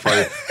rip off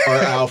our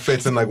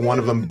outfits, and, like, one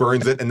of them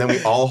burns it, and then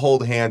we all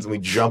hold hands, and we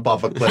jump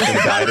off a cliff and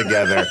die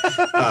together.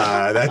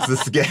 That's the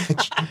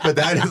sketch. But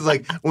that is,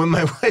 like, when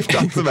my wife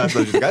talks about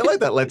something, she's like, I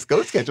like that Let's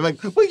Go sketch. I'm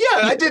like, well,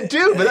 yeah, I did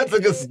too, but that's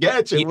like a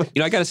sketch. You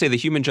know, I got to say, the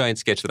Human Giant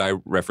sketch that I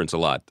reference a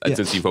lot,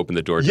 since you've opened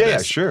the door to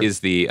this, sure.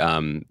 is the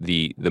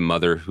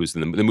mother who's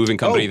in the moving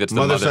company that's the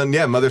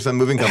mother. Mother-son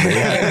moving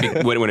company.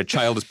 Yeah. When a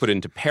child is put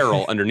into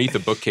peril underneath a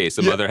bookcase,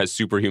 the mother has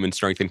superhuman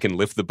strength and can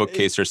lift the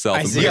bookcase herself.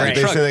 I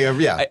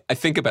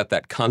think about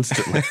that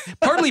constantly.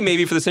 Partly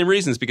maybe for the same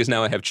reasons, because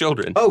now I have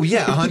children. Oh,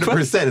 yeah,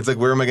 100%. It's like,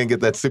 where am I going to get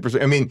that super?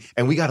 I mean,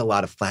 and we got a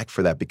lot of flack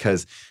for that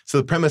because, so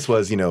the premise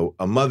was, you know,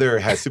 a mother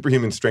has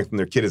superhuman strength and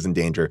their kid is in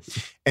danger.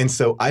 And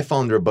so I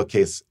fall under a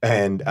bookcase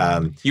and...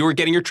 you were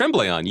getting your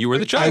tremblay on. You were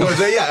the child.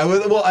 I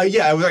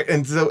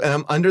was. And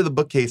I'm under the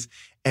bookcase.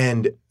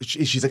 And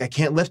she's like, I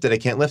can't lift it.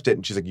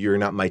 And she's like, you're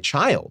not my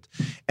child.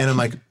 And I'm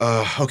like,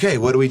 okay,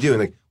 what do we do? And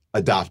like,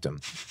 adopt him.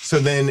 So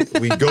then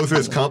we go through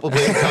this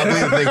complicated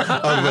thing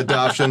of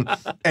adoption.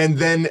 And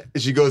then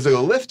she goes to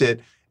go lift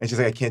it. And she's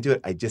like, I can't do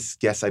it. I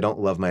just guess I don't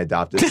love my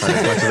adopted son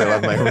as much as I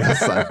love my real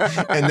son.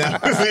 And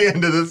that was the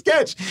end of the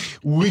sketch.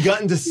 We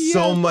got into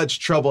so much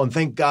trouble. And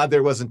thank God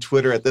there wasn't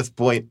Twitter at this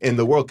point in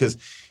the world, because...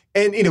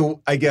 And, you know,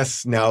 I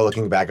guess now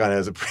looking back on it, it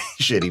was a pretty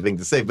shitty thing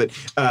to say, but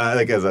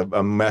like as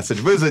a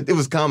message, but it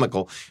was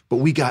comical. But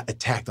we got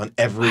attacked on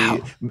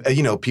every,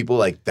 you know, people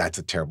like, that's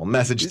a terrible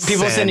message.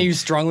 People sending you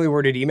strongly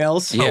worded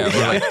emails. Yeah,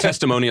 or like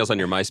testimonials on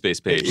your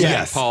MySpace page.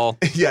 Yes. Paul.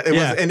 Yeah, it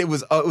was, and it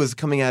was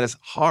coming at us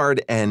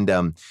hard. And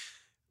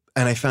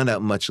I found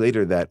out much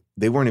later that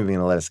they weren't even going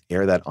to let us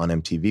air that on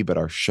MTV, but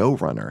our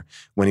showrunner,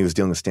 when he was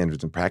dealing with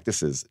standards and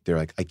practices, they're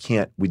like, you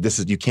can't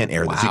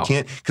air this. You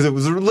can't, because it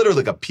was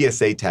literally like a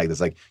PSA tag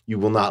that's like, you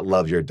will not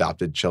love your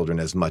adopted children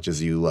as much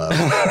as you love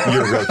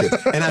your real kids.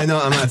 And I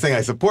know, I'm not saying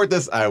I support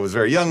this. I was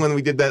very young when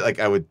we did that. Like,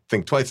 I would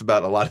think twice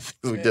about a lot of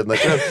things we did.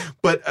 Like, you know,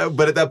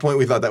 but at that point,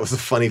 we thought that was a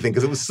funny thing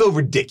because it was so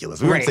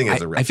ridiculous. We weren't saying it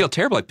as a I feel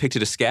terrible. I picked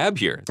it a scab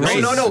here.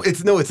 No.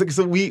 It's like,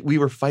 so we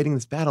were fighting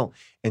this battle,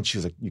 and she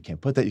was like, you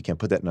can't put that.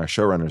 And our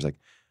showrunner's like,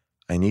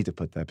 I need to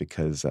put that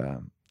because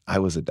I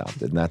was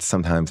adopted, and that's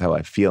sometimes how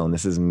I feel. And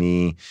this is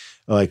me,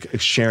 like,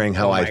 sharing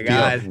how I feel.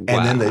 God. And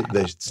then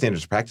the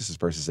standards practices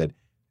person said,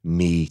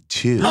 me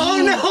too.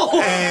 Oh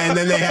no! And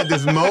then they had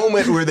this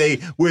moment where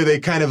they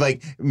kind of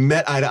like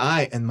met eye to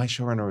eye, and my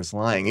showrunner was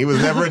lying. He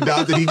was never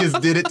adopted. He just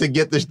did it to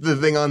get the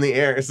thing on the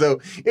air. So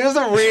it was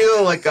a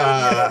real like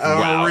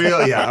a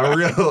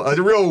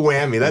real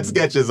whammy. That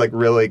sketch is like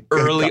really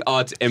early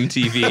aughts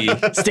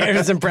MTV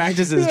standards and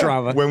practices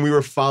drama. When we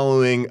were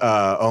following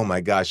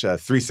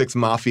 3-6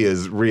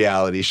 Mafia's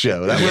reality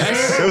show.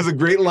 That was a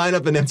great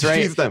lineup in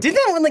MTV's time. Didn't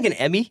that win like an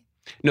Emmy?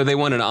 No, they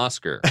won an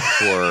Oscar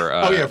for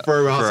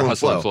for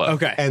Hustle and Flow.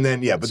 Okay. And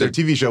then but their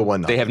TV show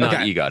won. They have not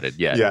EGOT'd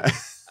yet.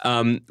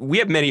 Yeah. We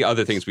have many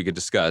other things we could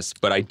discuss,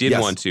 but I did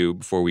want to,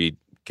 before we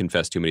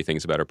confess too many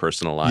things about our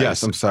personal lives.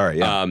 Yes, I'm sorry.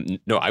 Yeah.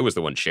 No, I was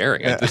the one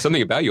sharing. There's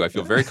something about you I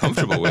feel very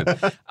comfortable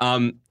with.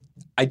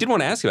 I did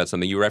want to ask you about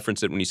something. You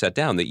referenced it when you sat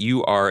down, that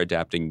you are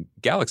adapting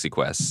Galaxy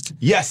Quest.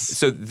 Yes.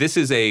 So this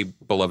is a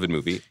beloved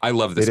movie. I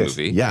love this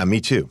movie. Yeah,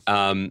 me too.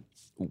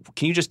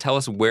 Can you just tell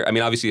us where? I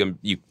mean, obviously,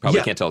 you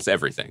probably can't tell us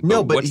everything.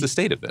 But what's the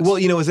state of this? Well,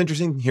 you know, it was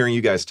interesting hearing you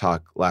guys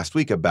talk last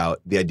week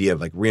about the idea of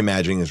like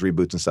reimagining as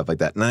reboots and stuff like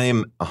that. And I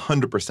am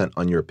 100%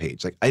 on your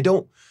page. Like, I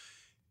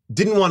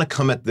didn't want to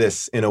come at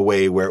this in a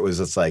way where it was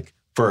just like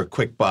for a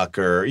quick buck,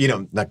 or, you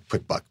know, not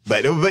quick buck,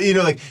 but you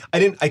know, like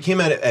I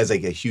came at it as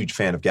like a huge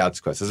fan of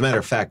Galaxy Quest. As a matter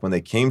of fact, when they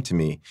came to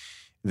me,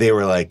 they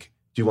were like,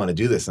 "Do you want to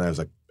do this?" And I was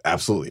like,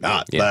 absolutely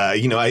not. Yeah.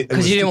 You know,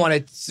 because you didn't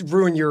want to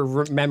ruin your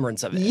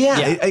remembrance of it.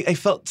 Yeah. I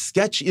felt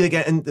sketchy,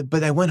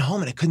 but I went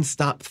home and I couldn't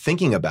stop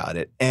thinking about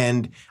it.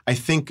 And I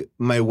think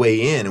my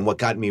way in and what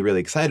got me really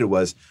excited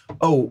was,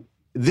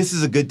 this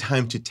is a good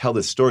time to tell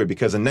this story,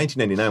 because in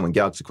 1999 when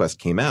Galaxy Quest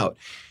came out,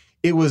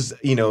 it was,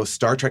 you know,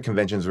 Star Trek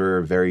conventions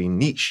were very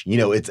niche. You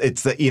know,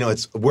 it's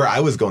where I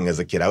was going as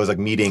a kid. I was like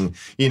meeting,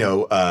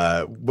 Leonard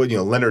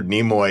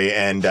Nimoy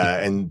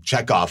and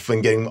Chekhov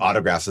and getting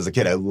autographs as a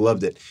kid. I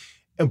loved it.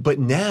 But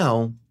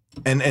now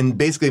And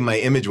basically my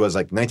image was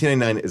like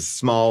 1999 is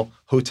small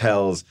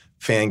hotels,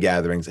 fan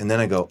gatherings. And then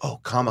I go, oh,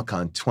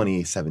 Comic-Con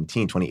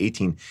 2017,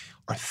 2018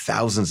 are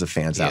thousands of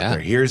fans out there.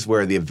 Here's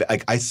where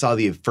I saw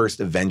the first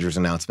Avengers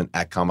announcement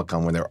at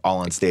Comic-Con when they were all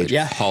on stage.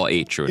 Yeah. Hall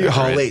H or whatever.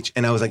 Hall H.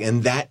 And I was like,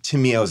 and that to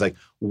me, I was like,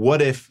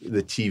 what if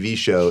the TV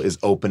show is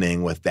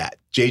opening with that?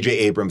 J.J.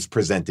 Abrams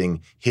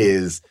presenting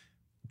his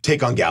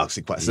take on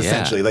Galaxy Quest,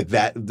 essentially. Like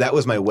that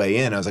was my way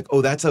in. I was like,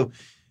 oh,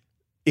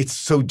 it's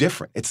so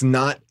different. It's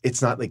not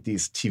like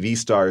these TV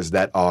stars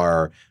that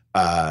are,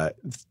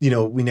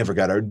 we never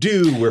got our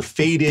due. We're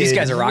faded. These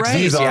guys are rock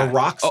stars. These are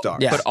rock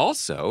stars. Oh, but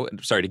also,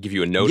 sorry to give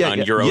you a note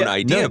on your own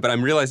idea, but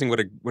I'm realizing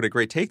what a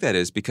great take that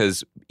is,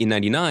 because in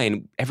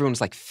 99, everyone was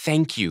like,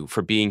 thank you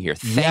for being here.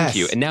 Thank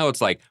you. And now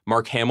it's like,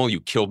 Mark Hamill, you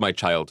killed my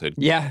childhood.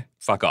 Yeah.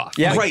 Fuck off.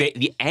 Yeah. Like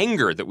the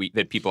anger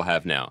that people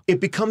have now. It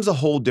becomes a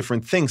whole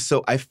different thing.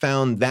 So I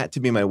found that to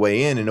be my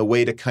way in a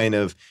way to kind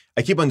of,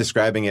 I keep on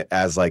describing it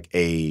as like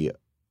a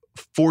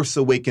Force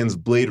Awakens,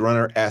 Blade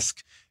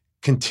Runner-esque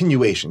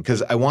continuation,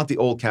 because I want the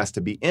old cast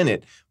to be in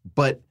it.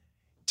 But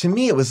to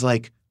me, it was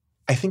like,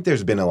 I think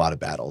there's been a lot of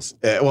battles.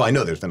 I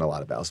know there's been a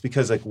lot of battles,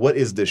 because like, what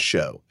is this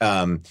show?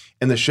 And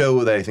the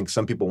show that I think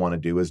some people want to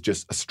do is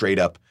just a straight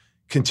up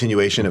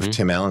continuation of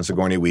Tim Allen,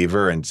 Sigourney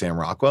Weaver, and Sam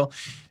Rockwell.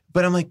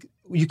 But I'm like,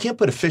 you can't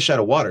put a fish out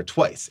of water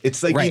twice.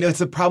 It's like, it's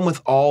the problem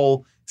with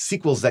all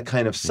sequels that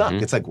kind of suck.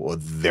 It's like, well,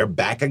 they're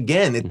back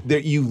again.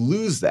 You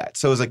lose that.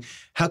 So I was like,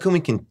 how can we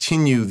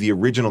continue the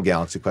original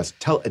Galaxy Quest,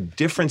 tell a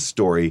different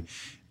story,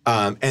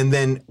 and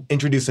then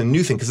introduce a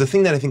new thing? Because the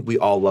thing that I think we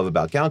all love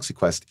about Galaxy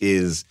Quest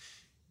is,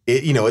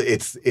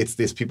 it's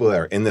these people that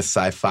are in this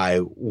sci-fi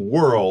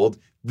world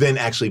than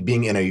actually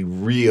being in a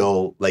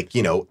real,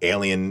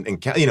 alien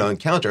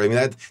encounter. I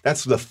mean,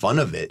 that's the fun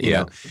of it, you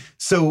know?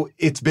 So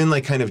it's been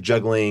like kind of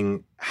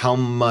juggling how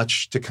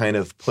much to kind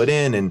of put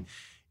in, and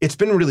it's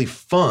been really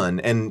fun.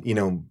 And,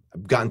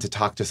 I've gotten to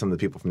talk to some of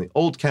the people from the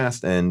old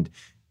cast, and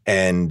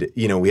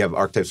we have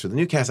archetypes for the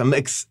new cast.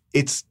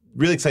 It's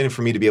really exciting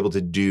for me to be able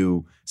to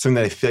do something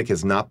that I feel like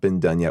has not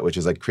been done yet, which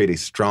is like create a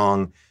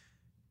strong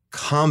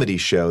comedy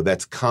show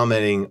that's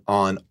commenting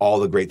on all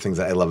the great things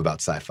that I love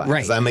about sci-fi.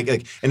 Right.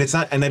 And it's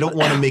not, and I don't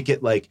want to make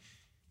it like,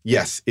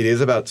 yes, it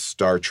is about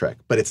Star Trek,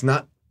 but it's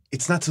not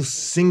so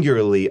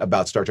singularly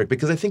about Star Trek,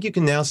 because I think you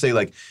can now say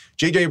like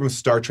J.J. Abrams'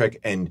 Star Trek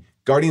and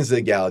Guardians of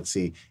the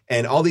Galaxy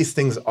and all these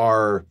things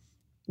are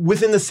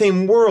within the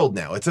same world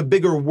now. It's a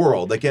bigger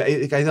world. Like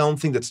I don't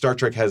think that Star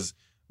Trek has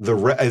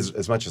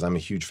as much as I'm a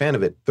huge fan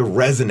of it, the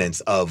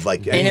resonance of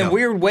like. In a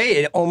weird way,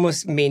 it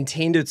almost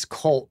maintained its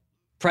cult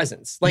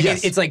presence. Like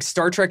it's like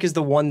Star Trek is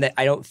the one that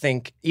I don't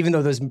think, even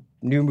though those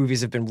new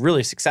movies have been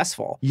really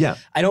successful,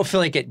 I don't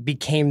feel like it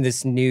became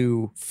this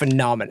new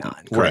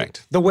phenomenon.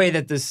 Correct. The way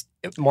that this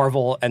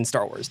Marvel and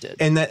Star Wars did.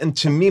 And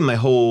to me, my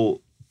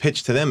whole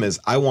pitch to them is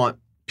I want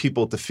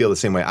people to feel the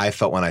same way I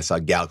felt when I saw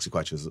Galaxy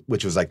Quest,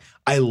 which was like,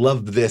 I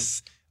love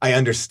this. I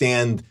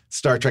understand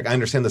Star Trek. I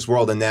understand this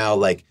world. And now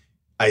like,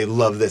 I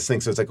love this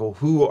thing. So it's like, well,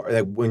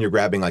 when you're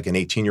grabbing like an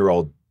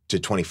 18-year-old to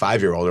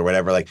 25-year-old or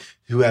whatever, like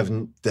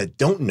that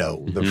don't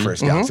know the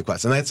first Galaxy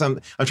Quest. And that's, I'm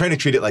trying to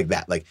treat it like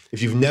that. Like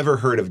if you've never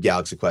heard of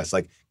Galaxy Quest,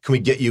 like can we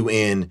get you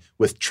in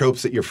with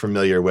tropes that you're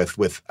familiar with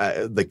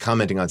like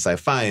commenting on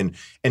sci-fi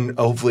and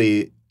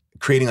hopefully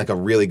creating like a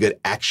really good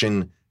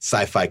action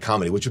sci-fi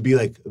comedy, which would be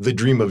like the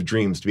dream of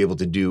dreams to be able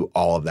to do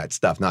all of that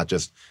stuff, not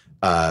just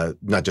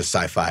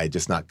sci-fi,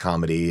 just not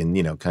comedy,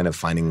 and kind of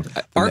finding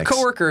our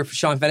coworker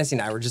Sean Fennessy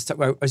and I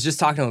was just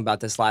talking to him about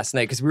this last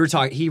night, because we were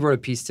talking. He wrote a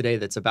piece today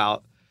that's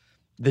about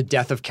the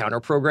death of counter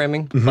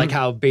programming, like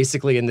how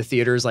basically in the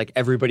theaters, like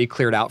everybody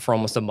cleared out for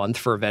almost a month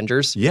for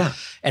Avengers. Yeah.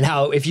 And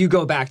how if you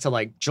go back to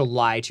like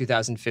July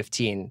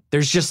 2015,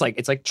 there's just like,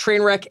 it's like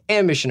Trainwreck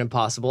and Mission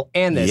Impossible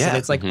and this. And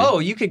it's like, oh,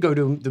 you could go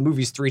to the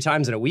movies 3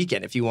 times in a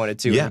weekend if you wanted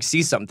to like,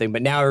 see something.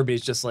 But now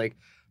everybody's just like,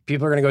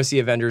 people are going to go see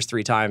Avengers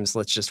 3 times.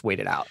 Let's just wait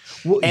it out.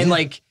 Well, and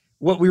like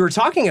what we were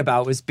talking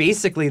about was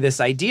basically this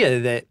idea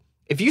that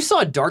if you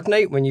saw Dark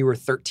Knight when you were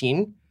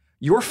 13,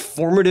 your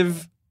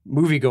formative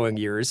movie-going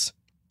years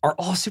are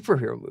all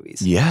superhero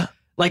movies. Yeah.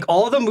 Like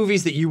all the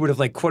movies that you would have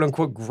like quote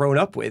unquote grown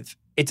up with,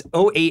 it's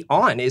 08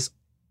 on is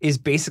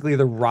basically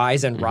the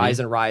rise and rise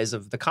and rise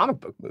of the comic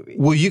book movie.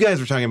 Well, you guys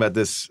were talking about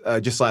this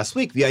just last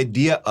week, the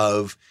idea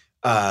of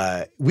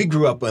we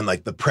grew up on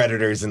like the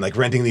Predators and like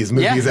renting these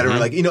movies that are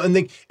like,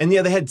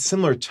 they had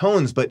similar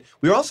tones, but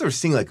we were also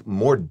seeing like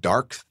more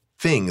dark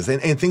things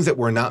and things that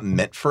were not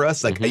meant for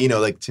us. Like,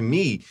 like to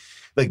me,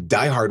 like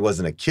Die Hard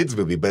wasn't a kid's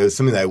movie, but it was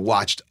something that I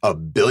watched a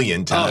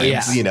billion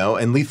times,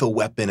 and Lethal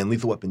Weapon and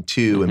Lethal Weapon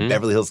 2 and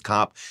Beverly Hills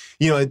Cop,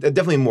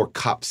 definitely more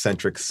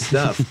cop-centric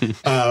stuff.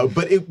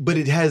 But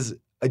it has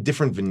a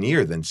different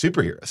veneer than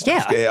superhero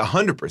stuff. Yeah.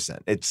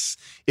 100%.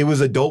 It was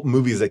adult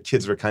movies that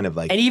kids were kind of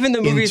like. And even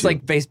the movies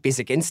like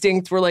Basic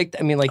Instinct were like,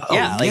 I mean, like,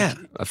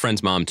 A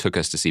friend's mom took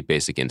us to see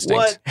Basic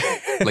Instinct.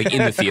 What? Like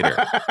in the theater.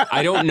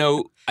 I don't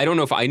know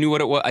if I knew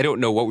what it was. I don't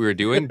know what we were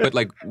doing, but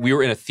like we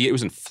were in a theater. It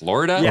was in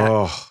Florida.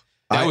 Yeah.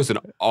 That was an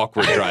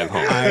awkward drive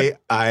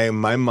home.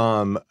 My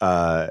mom,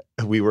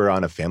 we were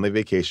on a family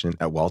vacation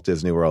at Walt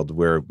Disney World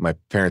where my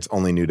parents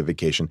only knew to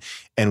vacation.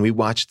 And we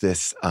watched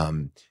this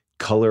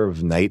Color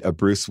of Night, a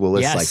Bruce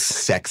Willis like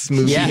sex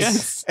movie.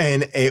 Yes.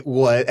 And I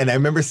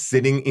remember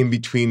sitting in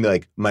between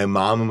like my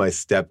mom and my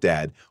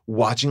stepdad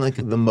watching like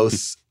the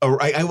most,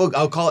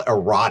 I'll call it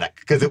erotic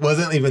because it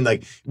wasn't even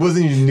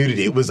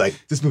nudity. It was like,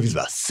 this movie's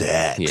about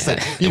sex.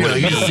 Yeah. You know,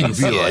 you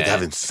just feel like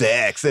having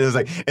sex. And it was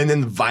like, and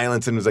then the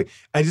violence, and it was like,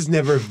 I just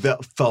never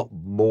felt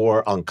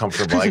more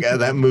uncomfortable. Like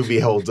that movie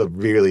holds a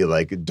really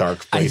like dark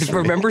place. I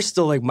remember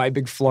still like my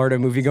big Florida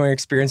movie going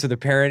experience with a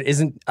parent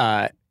isn't,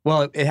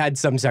 well, it had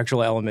some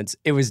sexual elements.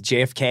 It was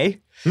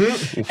JFK.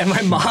 And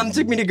my mom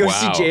took me to go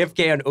see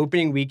JFK on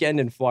opening weekend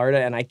in Florida.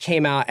 And I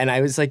came out and I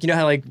was like, you know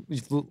how like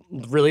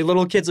really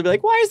little kids will be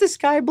like, why is the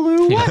sky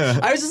blue? What?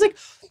 I was just like,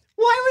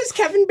 why was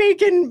Kevin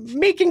Bacon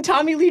making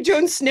Tommy Lee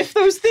Jones sniff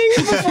those things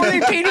before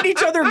they painted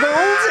each other gold?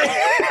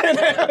 And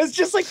I was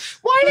just like,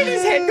 why did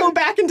his head go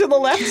back into the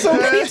left so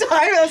many times?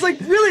 I was like,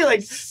 really like,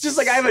 just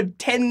like I have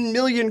 10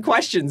 million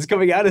questions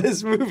coming out of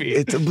this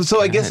movie. So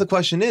I guess the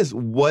question is,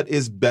 what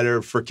is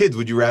better for kids?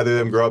 Would you rather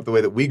them grow up the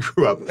way that we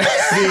grew up,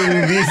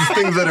 seeing these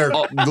things that are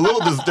a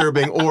little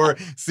disturbing, or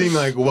seeing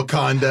like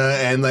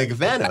Wakanda and like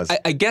Thanos?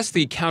 I guess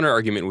the counter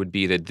argument would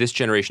be that this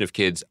generation of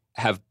kids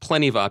have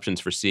plenty of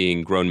options for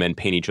seeing grown men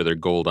paint each other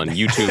gold on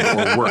YouTube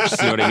or worse.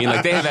 You know what I mean?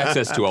 Like they have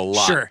access to a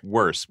lot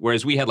worse.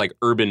 Whereas we had like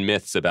urban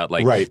myths about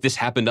like this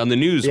happened on the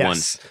news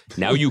once.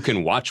 Now you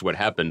can watch what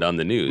happened on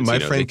the news. My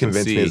friend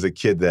convinced me as a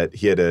kid that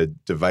he had a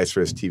device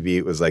for his TV.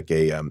 It was like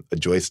a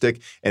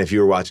joystick, and if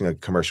you were watching a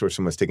commercial where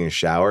someone was taking a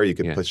shower, you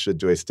could push the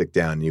joystick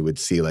down, and you would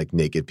see like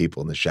naked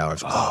people in the shower.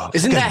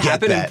 Isn't that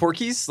happening in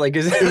Porky's? Like,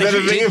 is that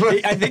a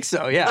thing? I think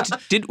so. Yeah.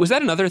 Was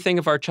that another thing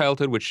of our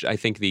childhood, which I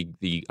think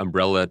the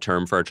umbrella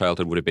term for our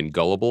childhood would have been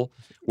gullible,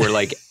 where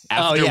like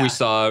after we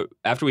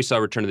saw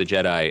Return of the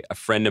Jedi, a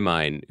friend of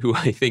mine who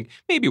I think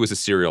maybe was a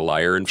serial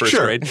liar in first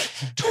grade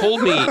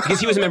told me, because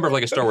he was a member of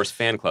like a Star Wars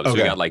fan club, so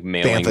he got like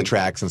mailing Bantha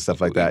tracks and stuff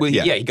like that. Well,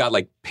 he got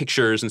like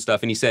pictures and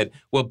stuff, and he said,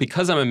 well,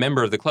 because I'm a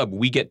member of the club,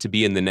 we get to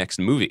be in the next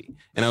movie.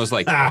 And I was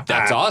like,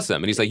 that's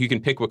awesome. And he's like, you can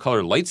pick what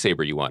color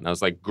lightsaber you want. And I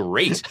was like,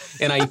 great.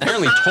 And I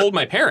apparently told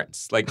my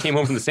parents, like came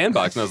home from the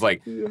sandbox, and I was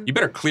like, you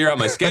better clear out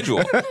my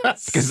schedule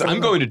because I'm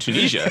going to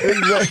Tunisia.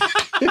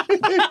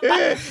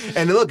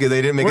 And look,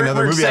 they didn't make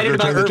another movie after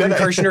Return of the Jedi.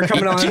 Kirshner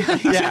coming on.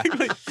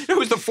 Exactly. It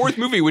was the fourth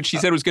movie, which he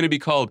said was going to be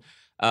called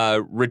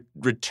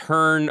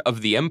Return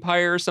of the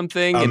Empire or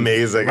something.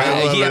 Amazing.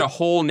 And, he had a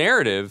whole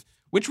narrative,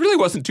 which really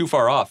wasn't too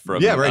far off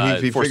from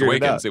he Force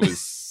Awakens. It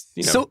was,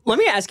 you know. So let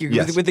me ask you,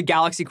 with the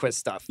Galaxy Quest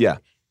stuff. Yeah.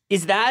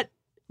 Is that...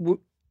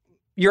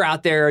 You're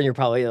out there and you're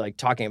probably like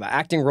talking about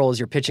acting roles,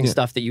 you're pitching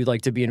stuff that you'd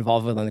like to be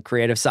involved with on the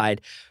creative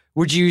side.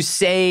 Would you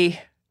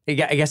say, I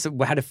guess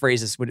how to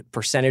phrase this, would it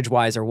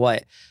percentage-wise or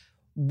what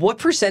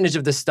percentage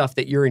of the stuff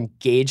that you're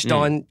engaged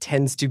on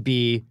tends to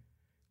be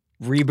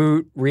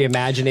reboot,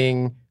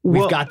 reimagining,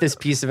 we've got this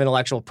piece of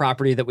intellectual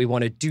property that we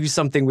want to do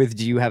something with,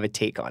 do you have a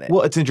take on it?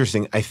 Well, it's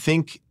interesting. I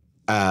think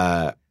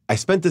I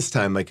spent this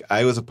time, like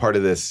I was a part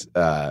of this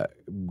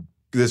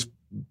this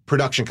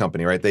production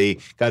company, right? They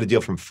got a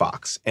deal from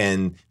Fox,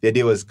 and the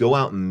idea was go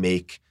out and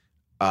make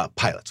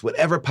pilots.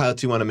 Whatever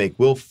pilots you want to make,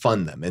 we'll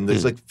fund them. And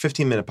there's like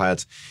 15-minute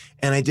pilots.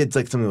 And I did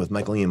like something with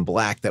Michael Ian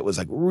Black that was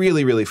like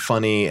really, really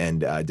funny.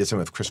 And I did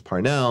something with Chris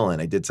Parnell,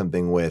 and I did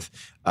something with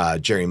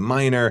Jerry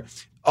Minor.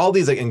 All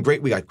these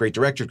we got great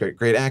directors,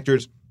 great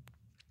actors.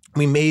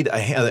 We made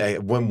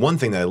one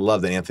thing that I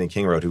love that Anthony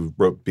King wrote, who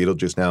wrote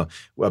Beetlejuice now,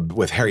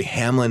 with Harry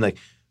Hamlin, like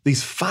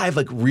these 5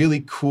 like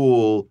really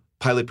cool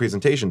pilot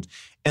presentations.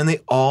 And they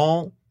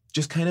all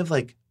just kind of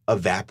like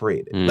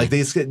evaporated. Like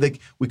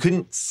we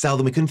couldn't sell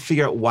them. We couldn't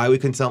figure out why we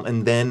couldn't sell them.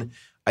 And then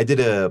I did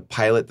a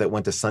pilot that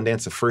went to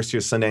Sundance. The first year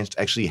Sundance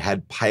actually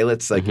had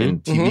pilots like in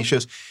TV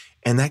shows.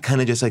 And that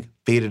kind of just like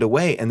faded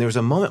away. And there was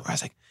a moment where I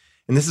was like,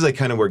 and this is like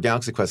kind of where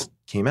Galaxy Quest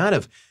came out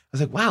of. I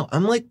was like, wow,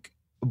 I'm like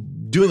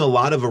doing a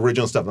lot of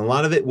original stuff. And a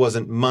lot of it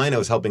wasn't mine. I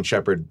was helping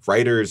shepherd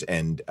writers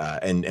and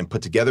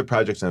put together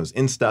projects, and I was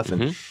in stuff.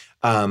 And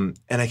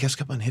I just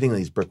kept on hitting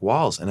these brick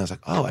walls. And I was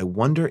like, oh, I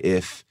wonder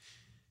if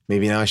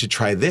maybe now I should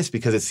try this,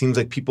 because it seems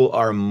like people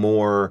are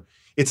more,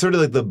 it's sort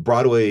of like the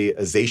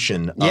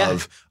Broadwayization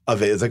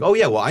of it. It's like, oh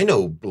yeah, well, I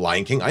know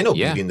Lion King, I know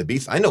Beauty and the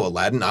Beast, I know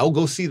Aladdin, I'll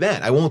go see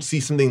that. I won't see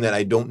something that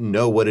I don't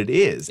know what it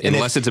is.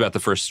 Unless it's about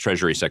the first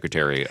Treasury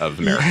Secretary of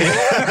America.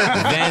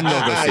 Then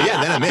they'll go see it.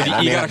 Yeah, then I'm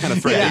in. You gotta kind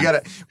of frame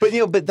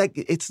it. But like,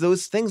 it's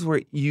those things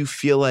where you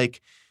feel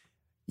like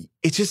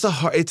it's just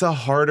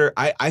harder,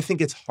 I think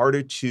it's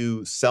harder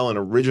to sell an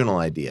original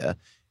idea,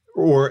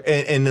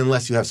 and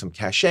unless you have some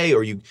cachet,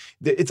 or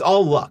it's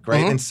all luck,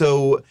 right? And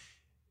so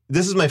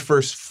this is my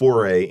first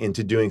foray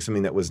into doing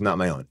something that was not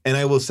my own. And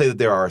I will say that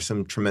there are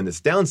some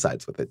tremendous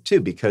downsides with it too,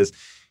 because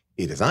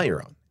it is not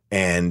your own.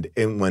 And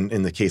when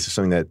in the case of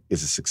something that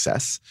is a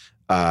success,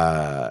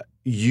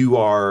 you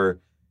are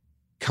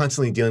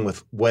constantly dealing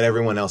with what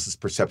everyone else's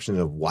perception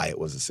of why it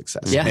was a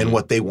success and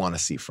what they want to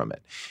see from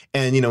it.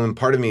 And, and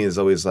part of me is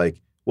always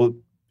like, well,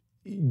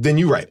 then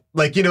you write it.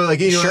 Like, you know,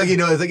 Sure.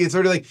 it's like, it's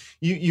sort of like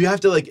you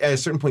have to like at a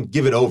certain point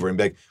give it over and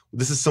be like,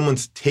 this is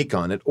someone's take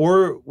on it,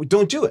 or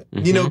don't do it.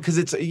 You know, because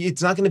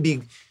it's not going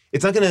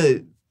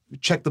to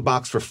check the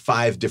box for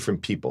 5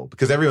 different people,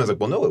 because everyone's like,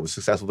 well, no, it was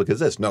successful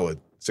because of this. No, it's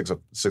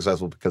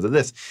successful because of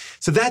this.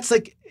 So that's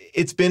like,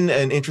 it's been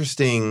an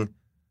interesting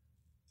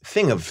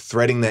thing of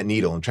threading that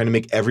needle and trying to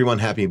make everyone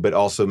happy, but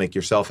also make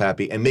yourself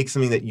happy and make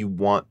something that you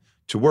want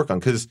to work on.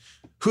 Because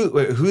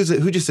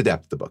who just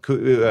adapted the book?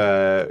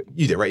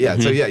 You did, right? Yeah.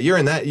 So yeah, you're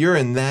in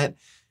that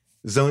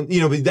zone.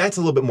 You know, but that's a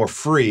little bit more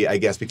free, I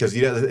guess, because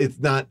it's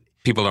not.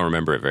 People don't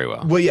remember it very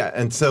well. Well, yeah,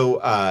 and so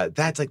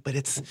that's like, but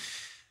it's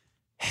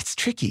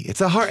tricky. It's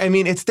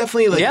it's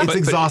definitely like, it's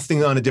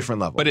exhausting on a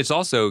different level. But it's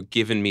also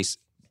given me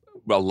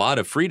a lot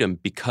of freedom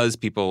because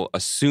people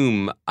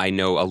assume I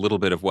know a little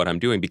bit of what I'm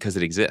doing because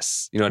it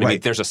exists. You know what I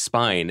mean? There's a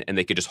spine and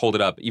they could just hold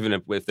it up, even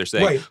if they're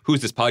saying,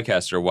 who's this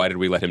podcaster? Why did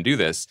we let him do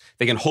this?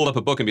 They can hold up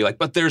a book and be like,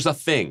 but there's a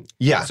thing.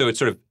 Yeah. So it's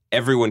sort of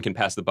everyone can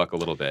pass the buck a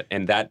little bit.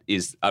 And that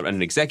is, at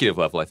an executive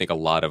level, I think a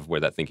lot of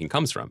where that thinking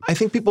comes from. I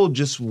think people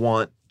just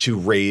want to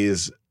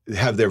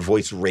have their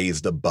voice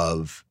raised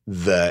above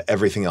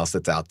everything else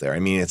that's out there. I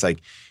mean, it's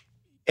like,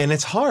 and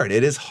it's hard.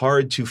 It is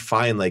hard to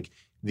find like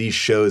these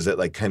shows that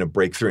like kind of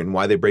break through, and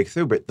why they break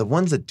through. But the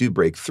ones that do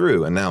break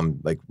through, and now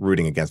I'm like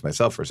rooting against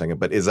myself for a second,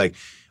 but is like,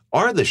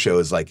 are the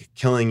shows like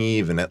Killing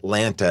Eve and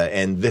Atlanta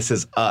and This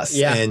Is Us.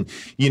 Yeah. And,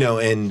 you know,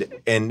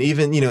 and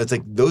even, you know, it's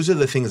like, those are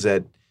the things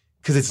that,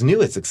 because it's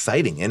new, it's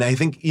exciting. And I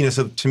think, you know,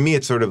 so to me,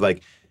 it's sort of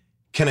like,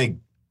 can I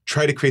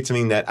try to create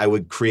something that I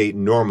would create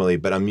normally,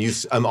 but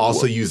I'm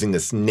also using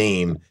this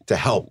name to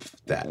help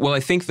that. Well,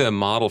 I think the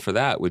model for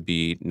that would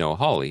be Noah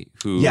Hawley,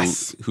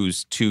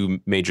 whose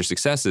 2 major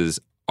successes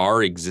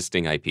are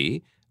existing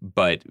IP,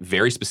 but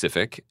very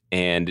specific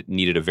and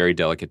needed a very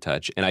delicate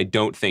touch. And I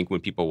don't think when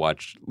people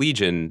watch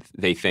Legion,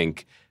 they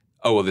think,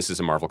 oh, well, this is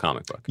a Marvel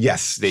comic book.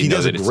 Yes, he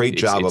does a great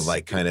job of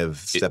like kind of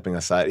stepping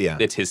aside. Yeah,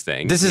 it's his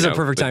thing. This is a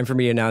perfect time for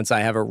me to announce I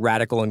have a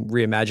radical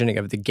reimagining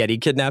of the Getty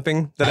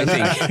kidnapping that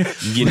I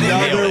think.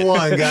 Another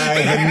one,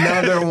 guys.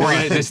 Another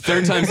one. This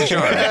 3rd time's the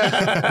charm.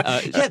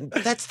 Yeah,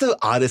 that's the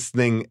oddest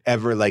thing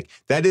ever. Like,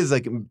 that is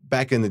like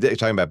back in the day,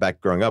 talking about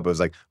back growing up, it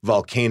was like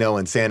Volcano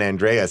and San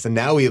Andreas. And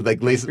now we have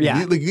like,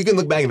 you can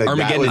look back and be like,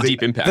 Armageddon and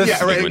Deep Impact.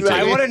 Yeah, right.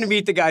 I wanted to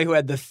meet the guy who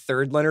had the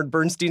 3rd Leonard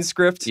Bernstein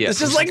script. Yeah. It's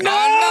just like, no,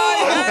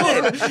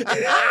 I had it.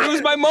 It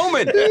was my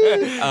moment.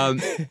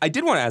 I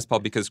did want to ask Paul,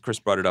 because Chris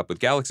brought it up with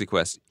Galaxy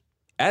Quest,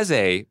 as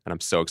and I'm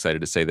so excited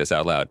to say this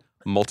out loud,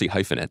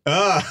 multi-hyphenate.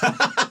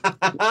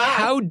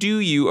 How do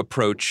you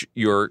approach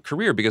your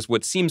career? Because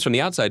what seems from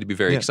the outside to be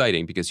very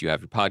exciting, because you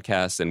have your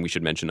podcast, and we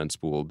should mention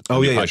Unspooled,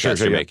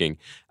 podcast you're making.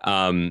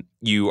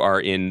 You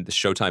are in the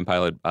Showtime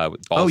pilot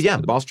with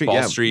Ball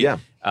Street. Yeah.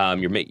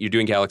 You're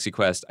doing Galaxy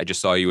Quest. I just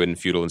saw you in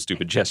Futile and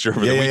Stupid Gesture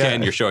over the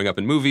weekend. You're showing up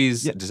in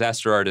movies,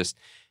 Disaster Artist.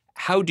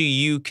 How do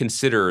you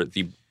consider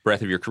the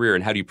breadth of your career,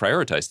 and how do you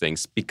prioritize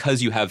things,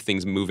 because you have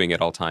things moving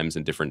at all times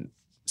in different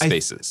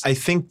spaces? I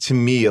think, to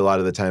me, a lot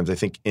of the times, I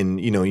think in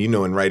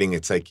writing,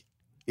 it's like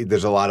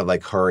there's a lot of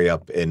like hurry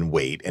up and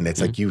wait, and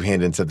it's like you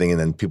hand in something and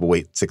then people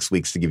wait 6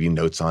 weeks to give you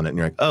notes on it, and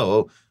you're like,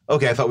 oh,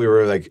 okay, I thought we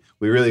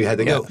really had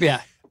to go.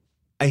 Yeah.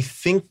 I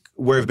think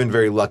where I've been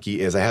very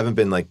lucky is I haven't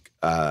been like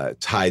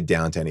tied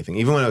down to anything.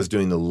 Even when I was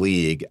doing The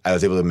League, I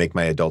was able to make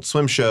my Adult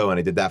Swim show, and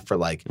I did that for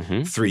like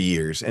 3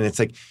 years, and it's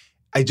like,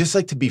 I just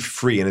like to be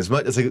free. And as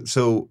much as like,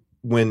 so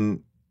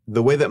when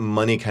the way that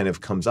money kind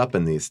of comes up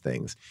in these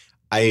things,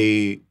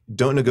 I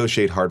don't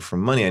negotiate hard for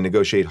money. I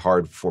negotiate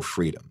hard for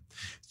freedom.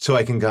 So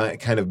I can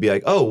kind of be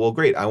like, oh, well,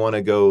 great. I want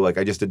to go, like,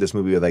 I just did this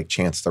movie with like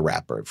Chance the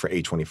Rapper for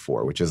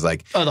A24, which is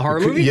like, oh, the horror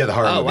movie? Yeah, the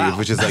horror movie, wow.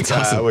 which is like,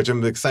 awesome. Which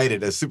I'm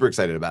super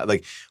excited about.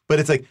 Like, but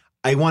it's like,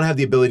 I want to have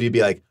the ability to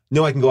be like,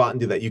 no, I can go out and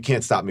do that. You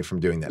can't stop me from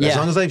doing that. As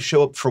long as I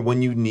show up for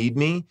when you need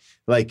me,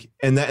 like,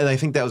 and I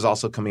think that was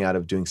also coming out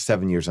of doing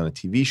 7 years on a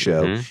TV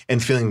show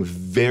and feeling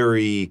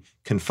very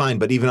confined.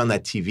 But even on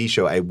that TV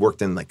show, I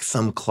worked in like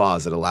some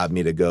clause that allowed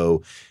me to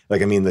go,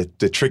 like, I mean,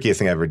 the trickiest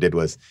thing I ever did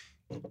was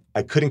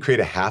I couldn't create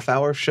a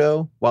half-hour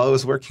show while I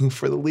was working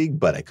for The League,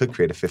 but I could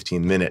create a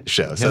 15-minute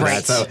show. So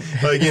that's how,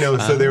 like,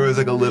 so there was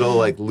like a little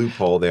like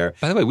loophole there.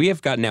 By the way, we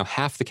have got now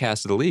half the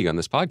cast of The League on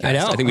this podcast. I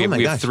know. I think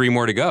we have 3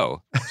 more to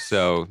go.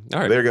 So, all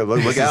right. There you go.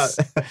 Look out.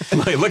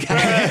 Look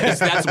out.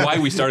 That's why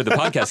we started the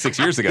podcast 6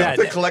 years ago.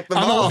 To collect them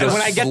all. When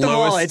I get them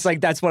all, it's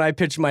like, that's when I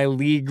pitch my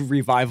League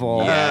revival,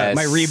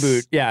 my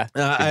reboot. Yeah.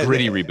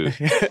 Gritty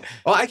reboot.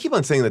 Well, I keep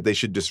on saying that they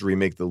should just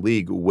remake The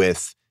League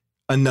with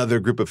another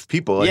group of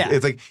people. Like,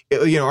 it's like,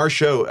 our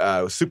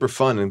show, super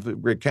fun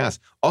and great cast,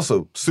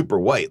 also super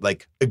white,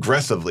 like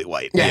aggressively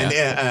white.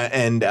 Yeah.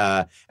 And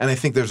I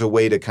think there's a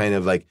way to kind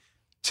of like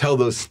tell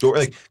those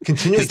stories, like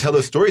continually tell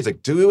those stories,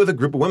 like do it with a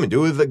group of women,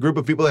 do it with a group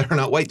of people that are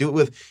not white, do it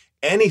with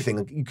anything.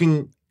 Like, you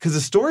can, because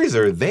the stories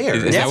are there.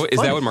 Is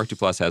that what Mark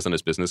Duplass has on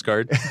his business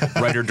card?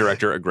 Writer,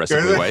 director,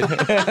 aggressively white.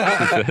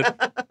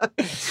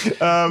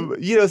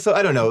 So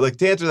I don't know, like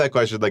to answer that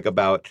question, like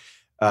about,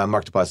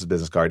 Mark Duplass's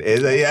business card.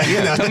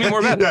 Tell me more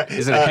about it.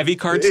 Is it a heavy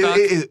card stock?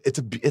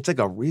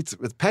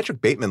 It's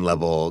Patrick Bateman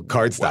level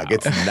card stock. Wow.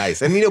 It's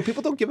nice. And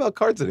people don't give out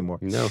cards anymore.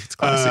 No, it's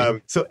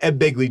classy. So Ed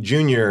Begley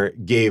Jr.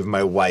 gave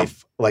my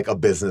wife like a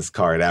business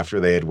card after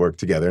they had worked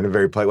together in a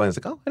very polite way. I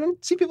was like, I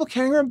don't see people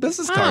carrying around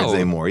business cards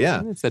anymore.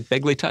 Yeah. It's that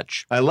Begley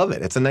touch. I love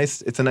it. It's a nice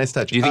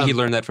touch. Do you think he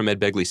learned that from Ed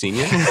Begley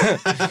Sr.?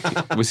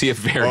 Was he a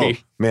very... Oh,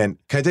 man,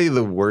 can I tell you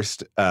the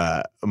worst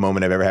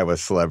moment I've ever had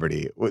with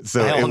celebrity?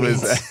 So it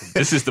was...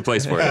 This is the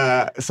place for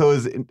it. So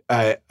it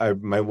was,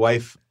 my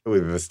wife,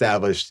 we've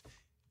established,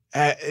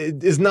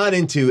 is not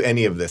into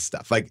any of this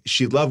stuff. Like,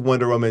 she loved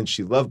Wonder Woman,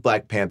 she loved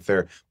Black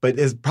Panther, but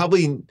is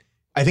probably...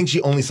 I think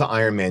she only saw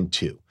Iron Man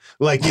 2.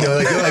 Like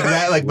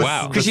that. Like,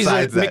 wow. Because she's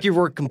a Mickey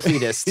Rourke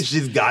completest.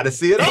 She's got to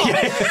see it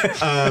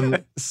all.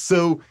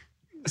 So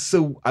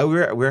I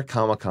we're at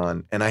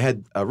Comic-Con, and I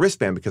had a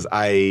wristband because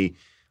I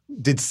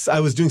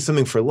was doing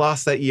something for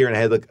Lost that year, and I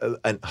had like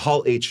a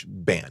Hall H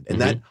band, and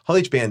that Hall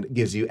H band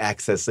gives you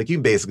access. Like, you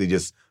can basically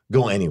just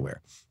go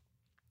anywhere.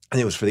 And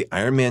it was for the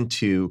Iron Man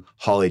 2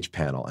 Hall H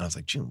panel. And I was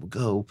like, Jim,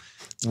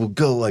 we'll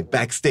go like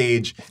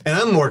backstage. And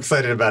I'm more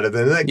excited about it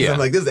than that. Because I'm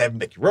like, this is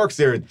Mickey Rourke's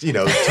there,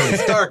 Tony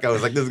Stark. I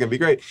was like, this is going to be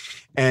great.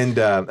 And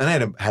I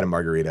had a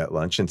margarita at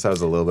lunch. And so I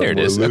was a little bit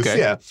more loose. Okay.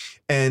 Yeah.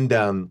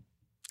 And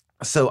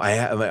so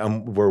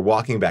we're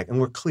walking back, and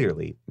we're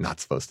clearly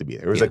not supposed to be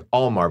there. It was like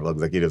all Marvel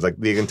executives, like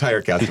the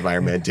entire cast of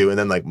Iron Man 2, and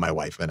then like my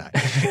wife and I.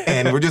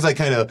 And we're just like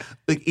kind of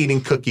like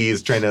eating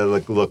cookies, trying to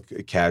like look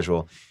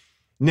casual.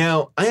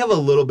 Now, I have a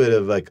little bit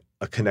of like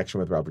a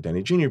connection with Robert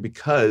Downey Jr.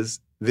 because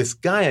this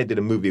guy I did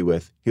a movie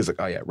with, he was like,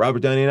 oh yeah,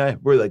 Robert Downey and I,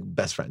 we're like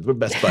best friends. We're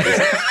best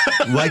buddies.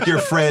 Like your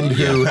friend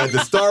who had the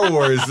Star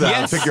Wars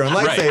pick your own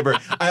lightsaber.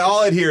 Right. All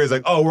I'd hear is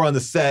like, oh, we're on the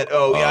set.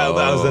 Oh yeah,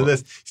 I was on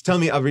this. He's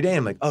telling me every day.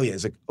 I'm like, oh yeah.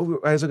 He's like,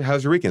 I was like,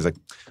 how's your weekend? He's like,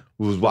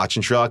 we was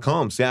watching Sherlock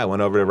Holmes. Yeah, I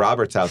went over to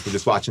Robert's house. We're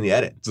just watching the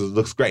edit. So it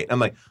looks great. I'm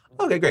like,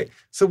 okay, great.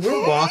 So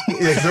we're walking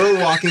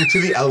to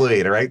the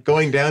elevator, right?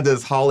 Going down to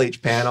this Hall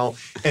H panel,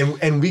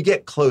 and we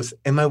get close.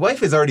 And my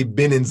wife has already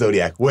been in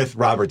Zodiac with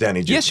Robert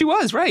Downey Jr. Yes, she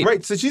was, right.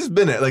 Right. So she's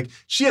been like,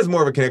 she has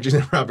more of a connection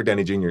to Robert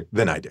Downey Jr.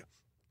 than I do.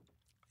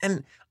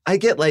 And I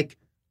get like,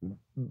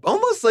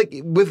 almost like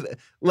with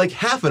like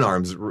half an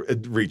arm's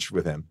reach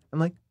with him. I'm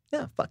like,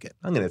 yeah, fuck it.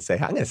 I'm gonna say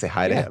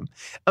hi to him.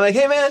 I'm like,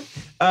 hey man,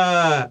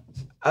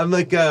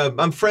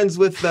 I'm friends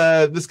with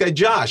this guy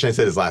Josh. I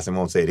said his last name, I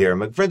won't say it here. I'm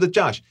like, friends with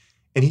Josh.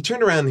 And he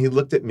turned around and he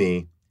looked at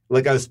me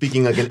like I was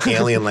speaking like an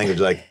alien language,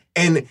 like,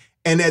 and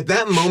at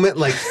that moment,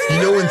 like,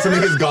 when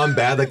something has gone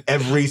bad, like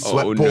every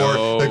sweat pour,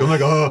 like I'm like,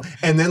 oh,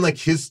 and then like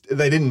I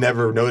didn't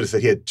never notice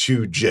that he had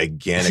two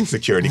gigantic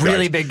security guards.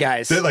 Really big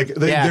guys.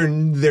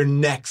 Their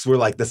necks were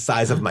like the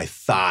size of my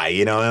thigh,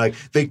 and like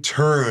they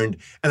turned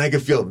and I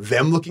could feel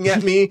them looking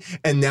at me.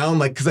 And now I'm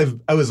like, because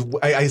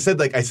I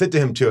said to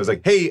him too, I was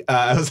like, hey,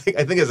 I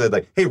said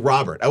like, hey,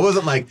 Robert. I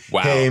wasn't like,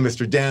 hey,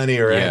 Mr. Downey,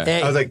 or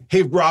I was like,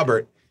 hey,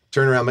 Robert.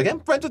 Turn around, I'm like, I'm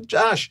friends with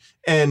Josh.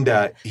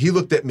 And he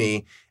looked at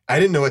me. I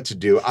didn't know what to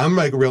do. I'm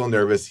like real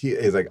nervous.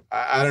 He's like,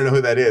 I don't know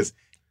who that is.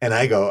 And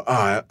I go,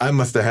 I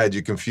must have had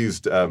you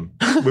confused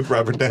with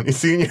Robert Downey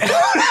Sr.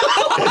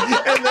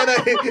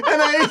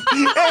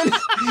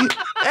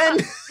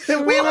 and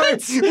we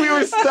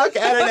were stuck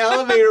at an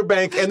elevator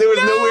bank, and there was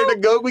nowhere to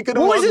go. We could.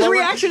 What was his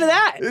reaction to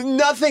that?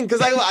 Nothing,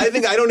 because I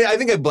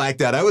think I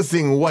blacked out. I was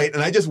seeing white,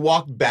 and I just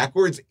walked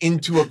backwards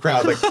into a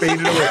crowd, like faded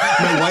away.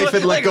 My wife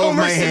had let go of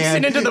my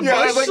hand. Into the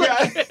bush.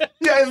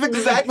 It's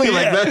exactly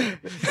like that.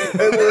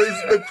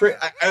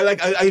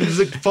 I was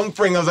like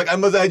fumbling. I was like, I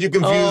must have had you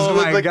confused. Oh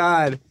my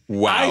God.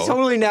 Wow. I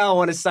totally now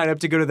want to sign up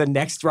to go to the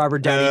next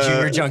Robert Downey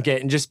Jr.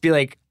 junket and just be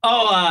like,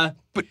 but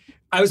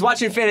I was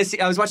watching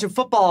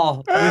football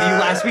with you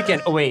last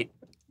weekend. Oh, wait.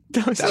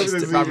 That was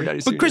Robert Downey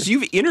Jr. But Chris,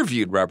 you've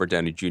interviewed Robert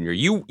Downey Jr.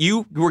 You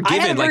were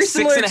given like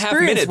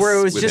 6.5 minutes where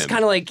it was just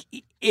kind of like,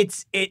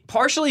 it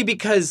partially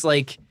because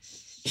like,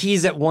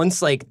 he's at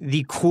once like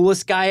the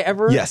coolest guy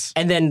ever. Yes.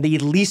 And then the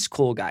least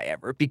cool guy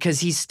ever, because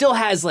he still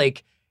has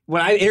like,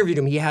 when I interviewed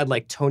him, he had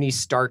like Tony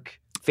Stark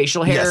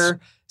facial hair. Yes.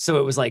 So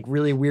it was like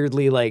really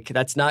weirdly like,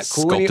 that's not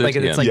cool. Sculpted, like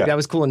it's like, that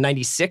was cool in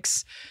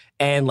 96.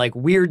 And like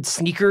weird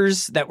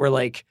sneakers that were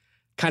like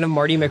kind of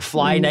Marty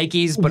McFly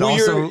Nikes, but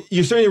also...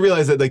 You're starting to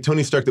realize that like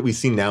Tony Stark that we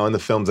see now in the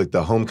films, like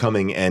the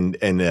Homecoming and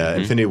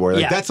Infinity War,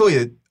 like that's the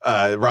way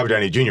Robert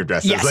Downey Jr.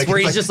 dresses. Yes, like, where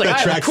he's just like, I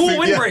have a cool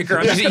windbreaker.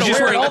 I'm just going to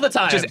wear it all the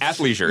time. Just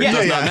athleisure. It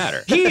does not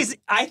matter.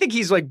 I think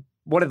he's like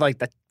one of like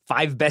the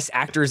 5 best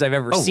actors I've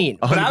ever seen.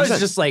 100%. But I was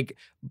just like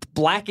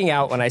blacking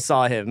out when I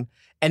saw him.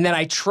 And then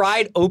I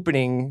tried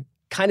opening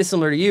kind of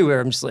similar to you, where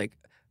I'm just like,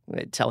 I'm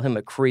going to tell him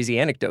a crazy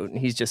anecdote, and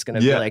he's just going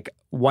to be like,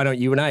 why don't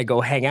you and I go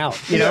hang out?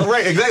 You know?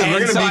 Right, exactly. And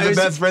we're going to be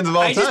the best friends of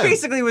all time. I just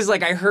basically was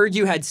like, I heard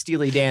you had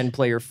Steely Dan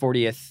play your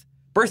 40th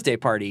birthday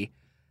party,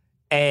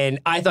 and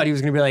I thought he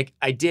was going to be like,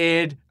 I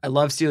did. I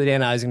love Steely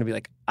Dan. I was going to be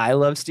like, I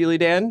love Steely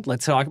Dan.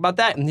 Let's talk about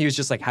that. And he was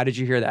just like, how did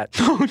you hear that?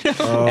 Oh,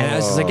 no. And I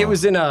was just like, it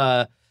was in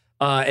a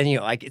And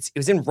like it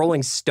was in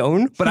Rolling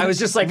Stone, but I was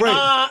just like,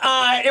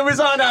 it was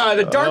on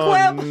the dark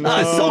web,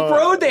 Silk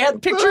Road. They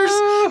had pictures.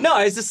 No,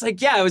 I was just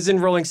like, yeah, it was in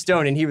Rolling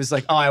Stone, and he was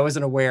like, oh, I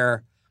wasn't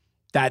aware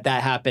that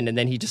happened, and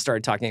then he just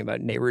started talking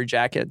about Nehru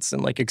jackets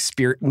and like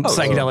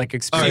psychedelic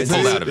experiences.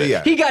 He pulled out of it.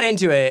 Yeah. He got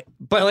into it,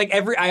 but like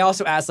I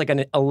also asked like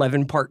an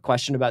 11-part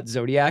question about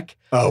Zodiac.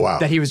 Oh, wow.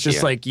 That he was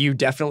just like, you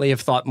definitely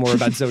have thought more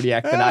about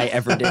Zodiac than I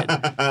ever did.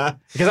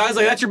 Because I was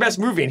like, that's your best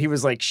movie, and he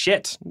was like,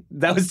 shit,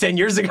 that was 10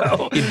 years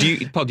ago.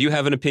 Paul, do you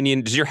have an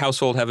opinion? Does your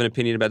household have an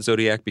opinion about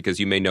Zodiac? Because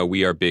you may know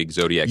we are big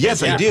Zodiac.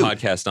 Yes, I do.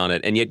 Podcast on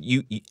it, and yet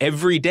you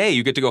every day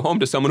you get to go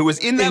home to someone who was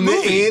in that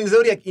movie. In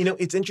Zodiac,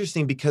 it's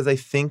interesting because I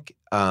think,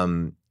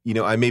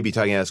 I may be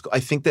talking out of school.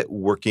 I think that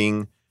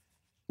working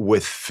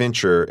with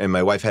Fincher, and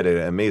my wife had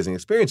an amazing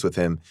experience with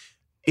him,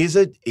 it's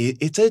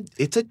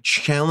a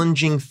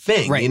challenging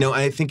thing. Right.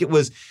 I think it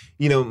was,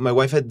 my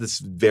wife had this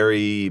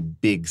very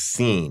big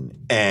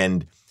scene,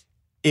 and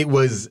it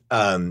was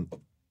like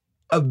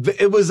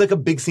a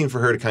big scene for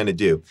her to kind of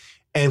do,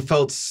 and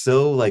felt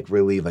so like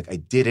relieved, like I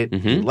did it,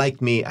 he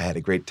liked me, I had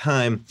a great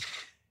time,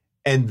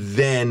 and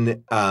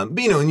then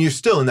and you're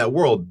still in that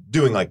world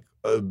doing like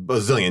a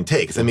bazillion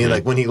takes. I mean,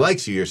 like when he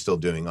likes you, you're still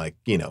doing like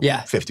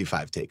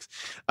 55 takes,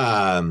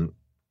 and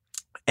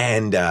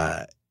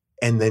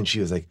then she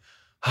was like,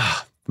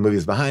 the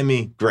movie's behind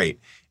me, great.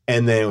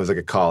 And then it was like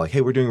a call, like, hey,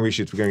 we're doing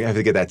reshoots. We're going to have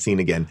to get that scene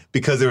again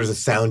because there was a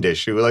sound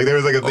issue. Like there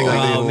was like a thing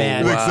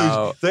man.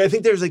 So I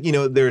think there's like,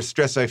 there's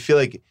stress. So I feel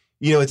like,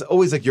 it's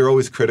always like you're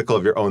always critical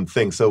of your own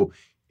thing. So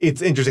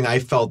it's interesting. I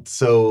felt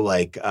so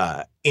like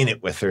in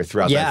it with her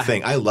throughout that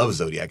thing. I love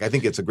Zodiac. I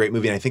think it's a great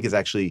movie. And I think it's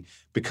actually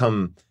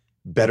become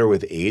better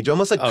with age,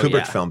 almost like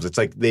Kubrick films. It's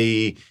like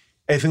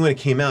I think when it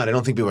came out, I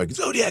don't think people were like,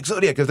 Zodiac.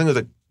 I think it was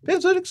like, yeah,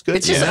 Zodiac's good.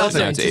 It's just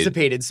also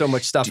anticipated so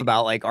much stuff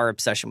about like our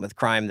obsession with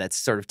crime that's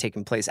sort of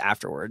taken place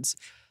afterwards.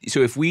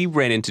 So if we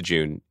ran into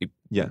June,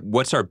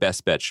 what's our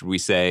best bet? Should we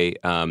say,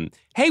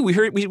 hey, we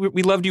heard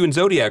we loved you in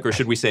Zodiac, or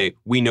should we say,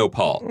 we know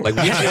Paul? Like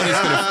which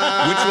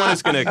one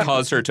is going to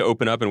cause her to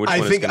open up, and which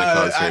one is going to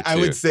cause her to? I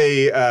would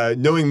say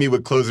knowing me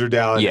would close her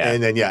down,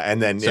 and then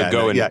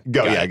go.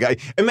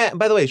 And Matt,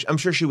 by the way, I'm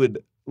sure she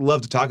would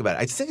love to talk about it.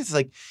 I just think it's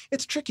like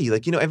it's tricky.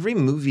 Like every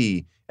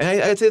movie, and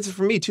I'd say it's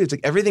for me too. It's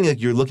like everything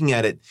like you're looking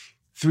at it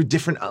through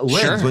different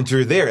lenses when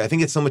you're there. I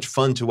think it's so much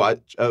fun to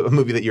watch a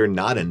movie that you're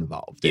not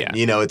involved in.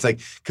 It's like,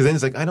 because then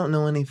it's like, I don't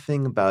know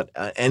anything about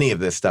any of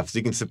this stuff, so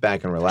you can sit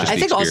back and relax. I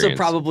think also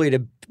probably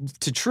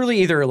to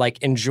truly either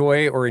like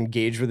enjoy or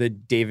engage with a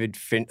David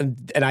Fincher,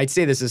 and I'd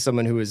say this as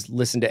someone who has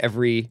listened to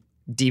every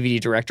DVD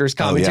director's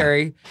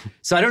commentary.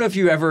 So I don't know if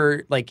you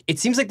ever, like, it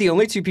seems like the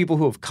only two people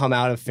who have come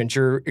out of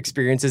Fincher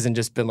experiences and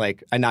just been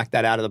like, I knocked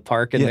that out of the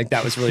park and like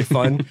that was really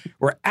fun,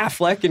 were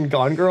Affleck in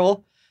Gone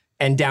Girl.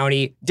 And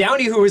Downey,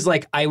 who was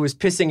like, I was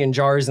pissing in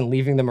jars and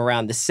leaving them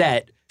around the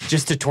set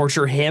just to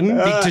torture him,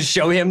 to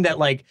show him that,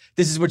 like,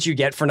 this is what you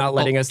get for not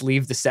letting us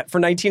leave the set for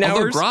 19 hours.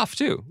 Although Groff,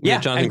 too. We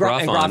had Jonathan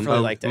Groff on really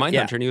liked it.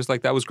 Mindhunter, and he was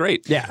like, that was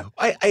great. Yeah.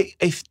 I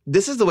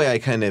this is the way I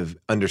kind of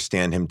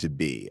understand him to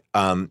be.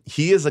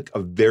 He is like a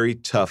very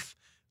tough,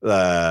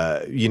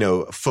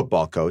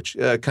 football coach,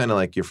 kind of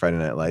like your Friday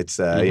Night Lights,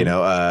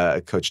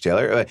 Coach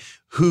Taylor,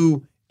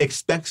 who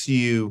expects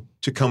you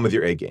to come with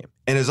your A game.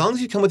 And as long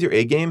as you come with your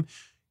A game,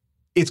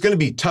 it's going to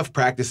be tough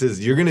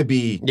practices. You're going to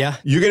be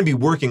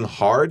working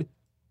hard,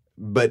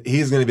 but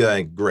he's going to be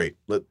like, great,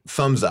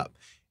 thumbs up.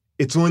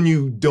 It's when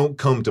you don't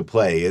come to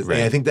play. And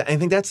I think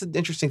that's an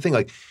interesting thing.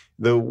 Like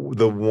the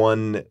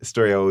one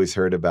story I always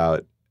heard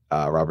about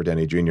Robert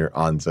Downey Jr.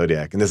 on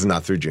Zodiac, and this is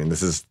not through June.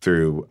 This is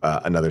through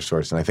another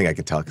source, and I think I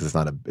could tell because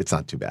it's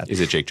not too bad. Is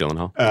it Jake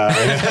Gyllenhaal?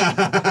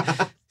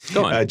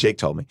 Go on. Jake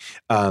told me.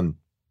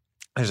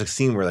 There's a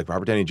scene where like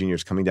Robert Downey Jr.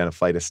 is coming down a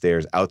flight of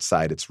stairs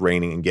outside, it's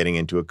raining, and getting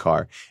into a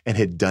car, and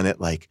had done it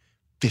like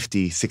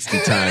 50, 60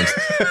 times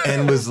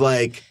and was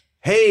like,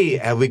 hey,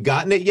 have we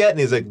gotten it yet? And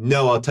he's like,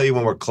 no, I'll tell you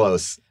when we're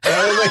close. And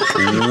I was like,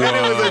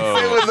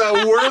 it was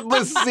a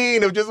wordless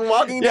scene of just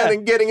walking down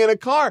and getting in a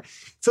car.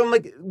 So I'm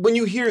like, when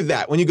you hear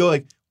that, when you go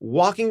like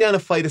walking down a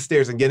flight of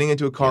stairs and getting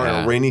into a car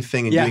on a rainy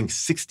thing and doing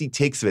 60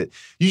 takes of it,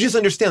 you just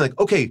understand like,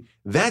 okay,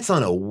 that's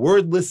on a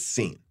wordless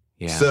scene.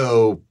 Yeah.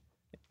 So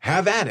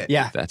have at it.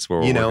 Yeah. That's where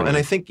we're and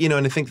I think, and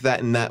I think that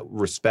in that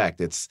respect,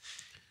 it's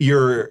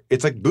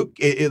like boot,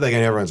 like,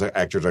 and everyone's like,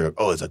 actors are like,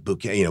 oh, it's like boot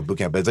camp,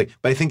 but it's like,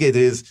 but I think it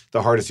is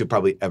the hardest you'll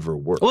probably ever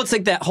work. Well, it's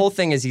like that whole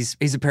thing is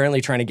he's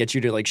apparently trying to get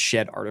you to like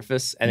shed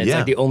artifice, and it's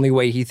like the only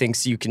way he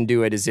thinks you can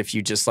do it is if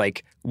you just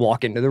like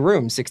walk into the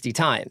room 60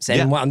 times,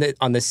 and on the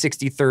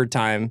 63rd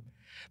time.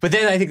 But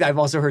then I think I've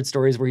also heard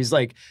stories where he's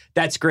like,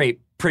 that's great,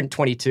 print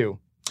 22,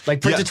 like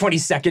print the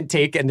 22nd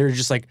take, and they're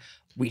just like,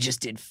 we just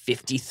did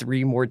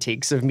 53 more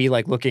takes of me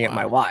like looking at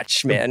my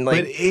watch, man.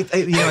 Like, but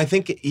I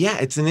think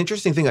it's an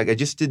interesting thing. Like I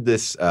just did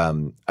this.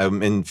 I'm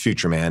in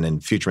Future Man,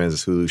 and Future Man is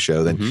this Hulu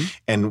show. Then,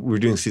 and we're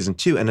doing season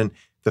 2, and then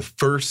the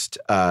first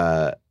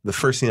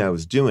scene I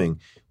was doing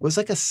was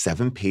like a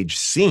 7-page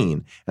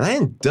scene, and I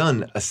hadn't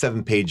done a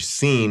 7-page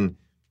scene.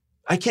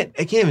 I can't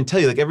even tell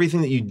you like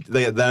everything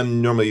that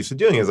I'm normally used to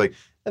doing is like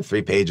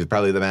 3 pages,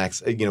 probably the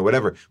max,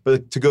 whatever.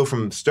 But to go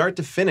from start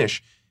to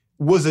finish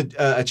was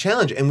a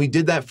challenge. And we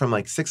did that from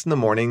like 6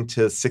 a.m.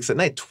 to 6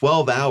 p.m,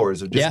 12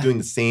 hours of just doing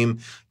the same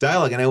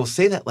dialogue. And I will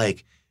say that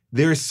like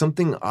there is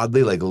something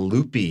oddly like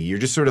loopy. You're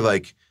just sort of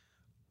like,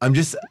 I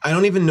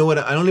don't even know what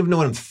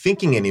I'm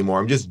thinking anymore.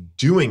 I'm just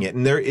doing it.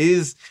 And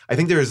I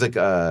think there's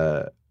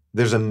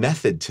a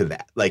method to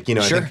that. Like, I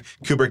think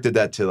Kubrick did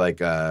that to like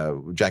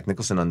Jack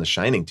Nicholson on The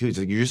Shining too. It's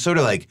like, you're just sort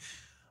of like,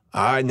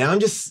 all right, now I'm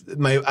just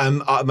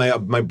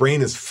my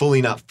brain is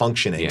fully not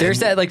functioning. There's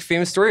that like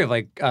famous story of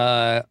like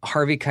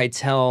Harvey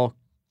Keitel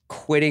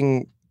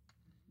quitting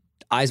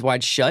Eyes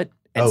Wide Shut,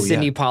 and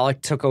Sidney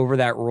Pollack took over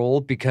that role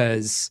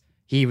because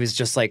he was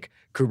just like,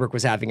 Kubrick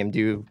was having him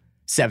do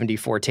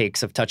 74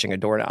 takes of touching a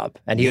doorknob,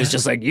 and he was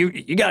just like,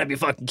 you gotta be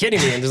fucking kidding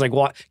me. And just like,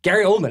 what?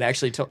 Gary Oldman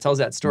actually tells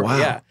that story. Wow.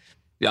 Yeah.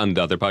 On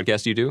the other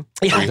podcast you do?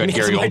 Yeah, or you had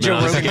Gary Oldman Joe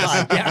on? Rogan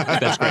pod. Yeah.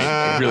 That's great.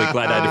 I'm really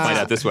glad I had to find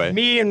out this way.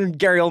 Me and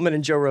Gary Oldman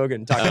and Joe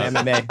Rogan talking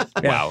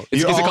MMA. Yeah. Wow.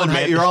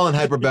 You're all in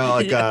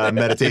hyperbolic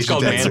meditation. It's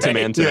called tense.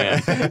 man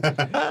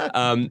to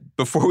man.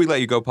 Before we let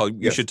you go, Paul,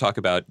 you should talk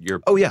about your...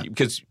 Oh, yeah.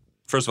 Because...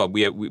 First of all,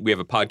 we have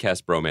a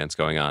podcast bromance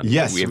going on.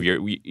 Yes. We have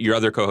your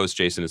other co-host,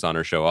 Jason, is on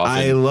our show often.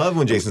 I love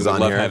when Jason's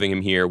on here. We love having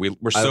him here.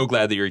 We're so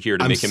glad that you're here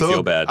to make him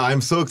feel bad. I'm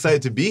so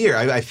excited to be here.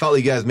 I felt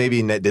like you guys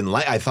maybe didn't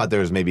like. I thought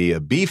there was maybe a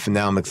beef, and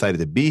now I'm excited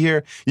to be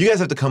here. You guys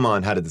have to come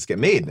on. How Did This Get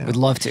Made? Now, Would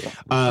love to.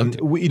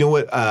 You know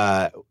what?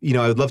 I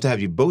would love to have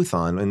you both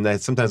on, and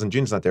that sometimes when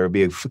June's not there, it would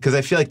be because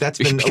I feel like that's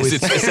been always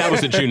it's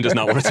established that June does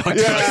not want to talk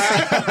to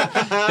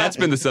us. That's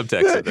been the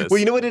subtext of this. Well,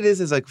 you know what it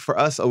is like for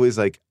us, always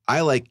like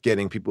I like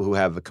getting people who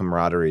have a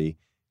camaraderie.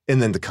 And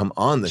then to come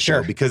on the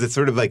show because it's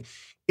sort of like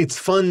it's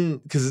fun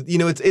because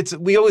it's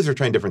we always are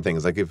trying different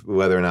things like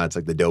whether or not it's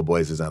like the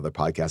Doughboys is another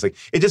podcast like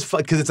it just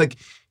fun because it's like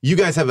you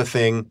guys have a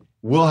thing,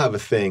 we'll have a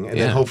thing, and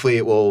then hopefully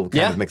it will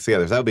kind of mix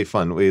together. So that would be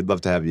fun. We'd love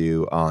to have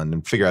you on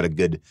and figure out a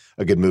good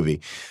movie.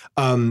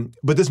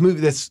 But this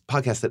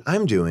podcast that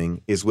I'm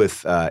doing is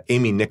with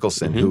Amy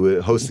Nicholson,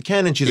 who hosts The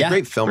Canon. She's a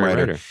great film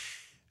writer.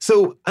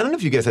 So I don't know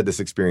if you guys had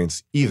this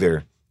experience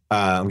either.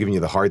 I'm giving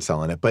you the hard sell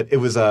on it, but it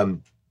was.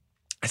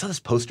 I saw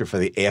this poster for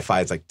the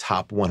AFI's like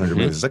top 100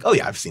 movies. It's like, oh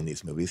yeah, I've seen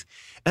these movies.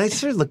 And I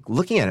started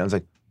looking at it. I was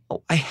like,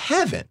 oh, I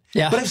haven't.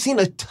 Yeah. But I've seen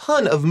a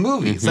ton of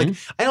movies. Like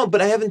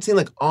but I haven't seen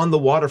like On the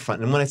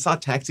Waterfront. And when I saw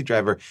Taxi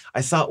Driver,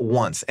 I saw it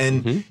once.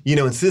 And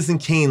and Citizen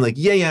Kane, like,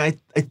 I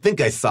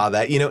think I saw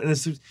that. And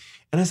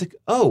I was like,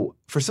 oh,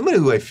 for somebody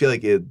who I feel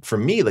like for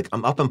me, like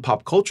I'm up in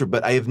pop culture,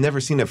 but I have never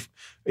seen a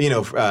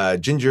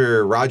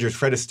Ginger Rogers,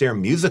 Fred Astaire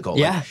musical.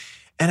 Yeah.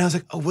 And I was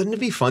like, oh, wouldn't it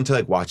be fun to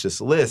like watch this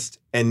list?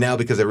 And now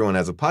because everyone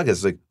has a podcast,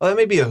 it's like, oh, that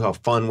may be a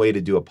fun way to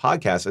do a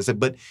podcast. I said,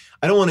 but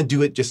I don't want to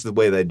do it just the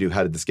way that I do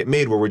How Did This Get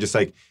Made, where we're just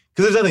like,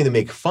 because there's nothing to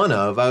make fun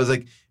of. I was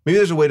like, maybe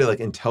there's a way to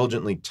like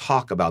intelligently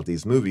talk about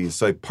these movies.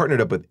 So I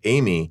partnered up with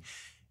Amy,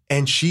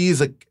 and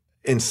she's like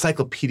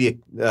encyclopedic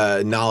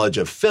knowledge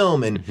of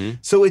film. And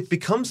so it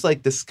becomes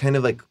like this kind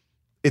of like,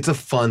 it's a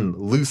fun,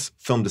 loose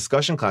film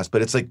discussion class,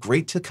 but it's like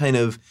great to kind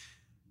of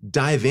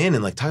dive in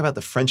and like talk about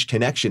The French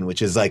Connection,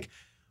 which is like,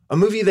 a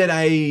movie that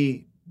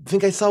I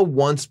think I saw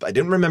once, but I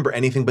didn't remember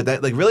anything, but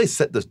that like really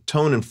set the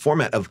tone and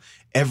format of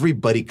every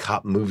buddy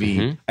cop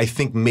movie I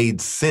think made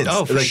sense.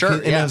 Oh, for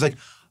sure. And I was like,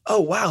 oh,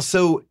 wow.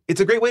 So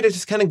it's a great way to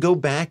just kind of go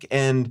back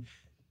and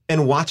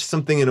watch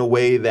something in a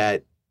way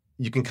that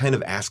you can kind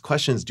of ask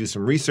questions, do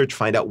some research,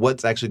 find out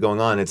what's actually going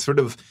on. It's sort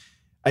of,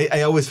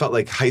 I always felt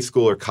like high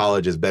school or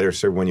college is better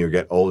served when you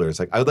get older. It's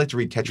like, I would like to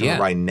read Catcher in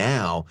the Rye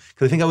now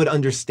because I think I would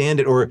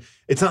understand it. Or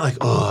it's not like,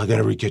 oh, I got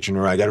to read Catcher in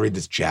the Rye. I got to read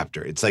this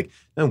chapter. It's like,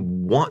 I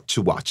want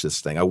to watch this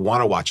thing. I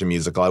want to watch a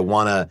musical. I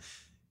want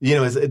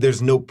to,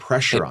 there's no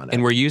pressure on it.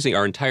 And we're using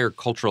our entire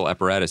cultural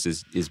apparatus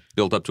is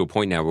built up to a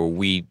point now where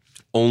we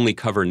only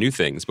cover new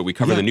things, but we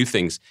cover the new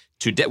things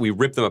we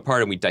rip them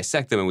apart and we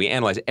dissect them and we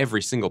analyze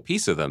every single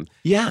piece of them.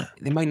 Yeah.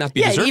 They might not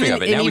be deserving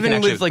of it. Now we can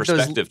actually have like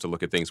perspective to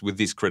look at things with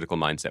this critical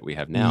mindset we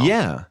have now.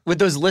 Yeah. With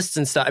those lists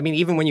and stuff, I mean,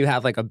 even when you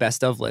have like a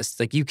best of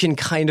list, like you can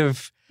kind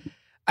of,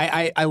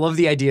 I love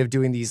the idea of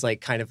doing these like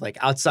kind of like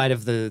outside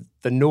of the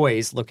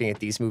noise looking at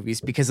these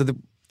movies because of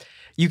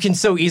you can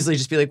so easily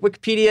just be like,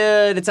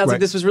 Wikipedia, it sounds like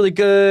this was really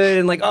good.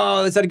 And like,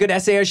 oh, is that a good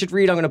essay I should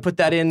read? I'm going to put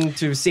that in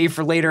to save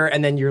for later.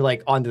 And then you're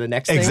like on to the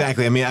next thing.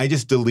 Exactly. I mean, I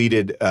just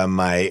deleted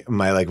my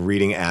like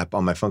reading app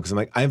on my phone because I'm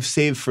like, I've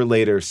saved for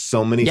later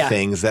so many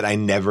things that I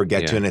never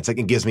get to. And it's like,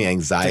 it gives me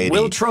anxiety.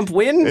 Like, will Trump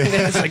win?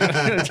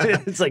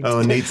 it's like,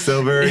 oh, Nate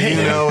Silver,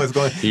 what's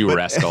going on. You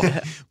rascal.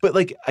 But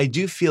like, I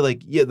do feel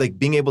like, like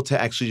being able to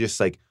actually just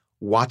like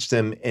watch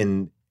them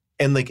and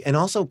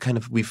also kind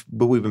of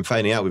what we've been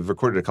finding out, we've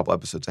recorded a couple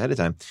episodes ahead of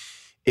time,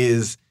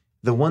 is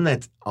the one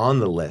that's on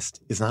the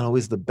list is not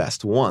always the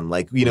best one.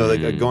 Like,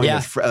 like going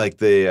to like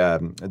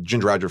the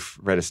Ginger Rogers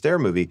Fred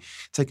Astaire movie,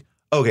 it's like,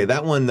 okay,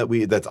 that one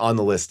that's on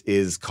the list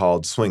is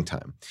called Swing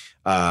Time.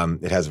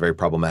 It has a very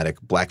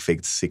problematic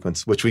blackface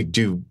sequence, which we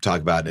do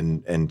talk about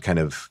and kind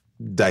of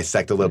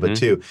dissect a little bit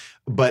too.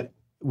 But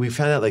we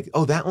found out like,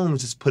 oh, that one was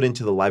just put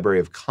into the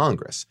Library of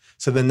Congress.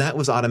 So then that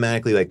was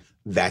automatically like,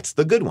 that's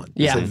the good one.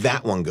 Yeah. So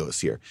that one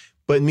goes here.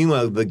 But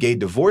meanwhile, The Gay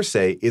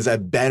Divorcee is a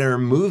better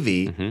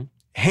movie,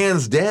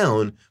 hands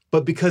down.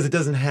 But because it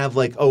doesn't have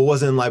like, it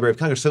wasn't in Library of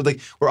Congress. So like,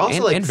 we're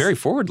also and very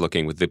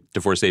forward-looking with the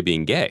divorcee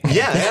being gay.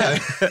 Yeah.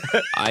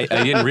 I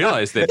didn't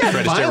realize that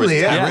Fred Astaire was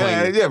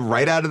tackling.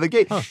 right out of the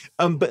gate.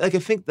 But like, I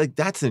think like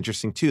that's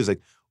interesting too. Is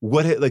like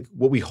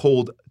what we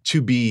hold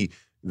to be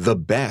the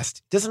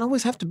best doesn't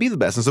always have to be the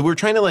best. And so we're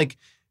trying to like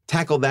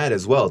tackle that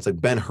as well. It's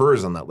like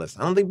Ben-Hur's on that list.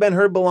 I don't think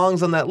Ben-Hur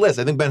belongs on that list.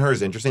 I think Ben-Hur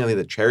is interesting. I think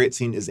the chariot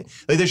scene is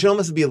like there should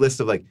almost be a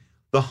list of like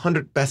the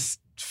 100 best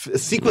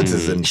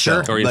sequences in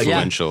sure or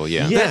influential.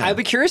 Yeah. I'd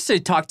be curious to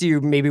talk to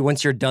you maybe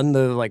once you're done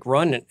the like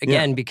run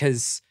again,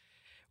 because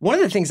one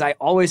of the things I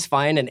always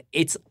find, and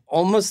it's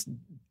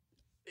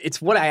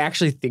what I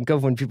actually think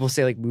of when people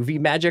say like movie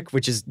magic,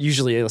 which is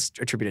usually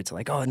attributed to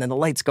like, oh, and then the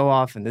lights go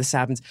off and this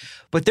happens.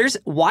 But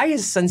why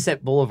is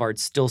Sunset Boulevard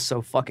still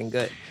so fucking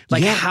good?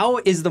 Like, how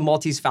is the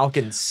Maltese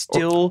Falcon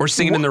still or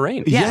Singing in the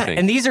Rain? Yeah,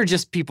 and these are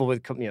just people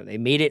with they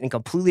made it in a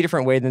completely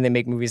different way than they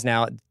make movies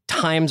now.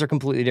 Times are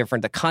completely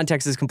different. The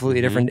context is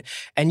completely different,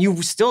 and you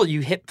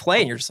hit play,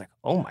 and you're just like,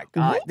 oh my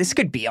god, this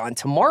could be on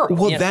tomorrow.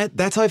 Well,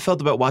 that's how I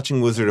felt about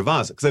watching Wizard of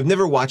Oz, because I've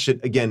never watched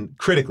it again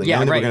critically.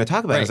 Knowing that we're going to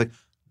talk about it, I was like,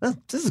 oh,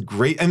 this is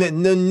great. I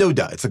mean, no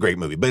doubt, it's a great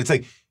movie, but it's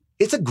like,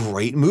 it's a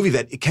great movie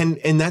that it can,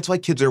 and that's why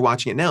kids are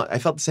watching it now. I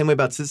felt the same way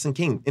about Citizen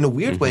Kane. In a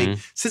weird way,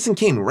 Citizen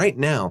Kane right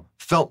now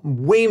felt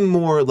way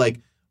more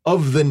like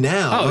of the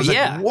now. Oh, I was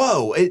like,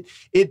 whoa,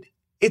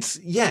 it's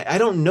I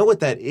don't know what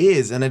that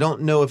is, and I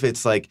don't know if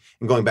it's like,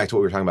 and going back to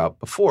what we were talking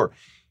about before,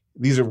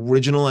 these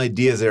original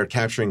ideas that are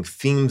capturing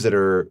themes that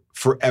are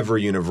forever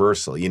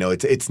universal.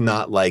 It's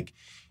not like,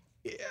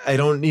 I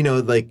don't,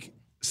 like,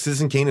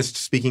 Citizen Kane is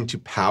speaking to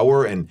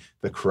power and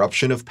the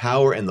corruption of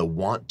power and the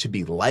want to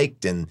be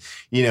liked, and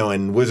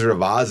and Wizard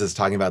of Oz is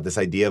talking about this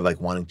idea of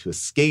like wanting to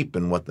escape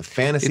and what the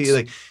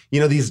fantasy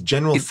these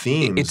general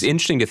themes. It's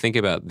interesting to think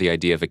about the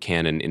idea of a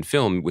canon in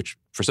film, which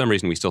for some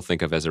reason we still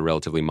think of as a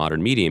relatively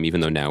modern medium, even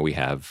though now we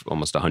have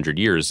almost 100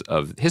 years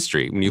of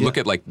history. When you look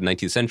at like the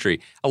 19th century,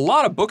 a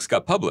lot of books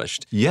got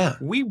published. Yeah,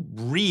 we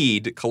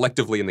read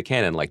collectively in the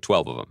canon like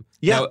 12 of them.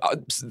 Yeah,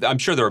 now, I'm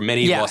sure there are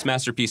many lost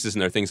masterpieces,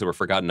 and there are things that were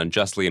forgotten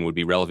unjustly and would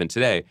be relevant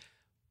today.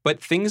 But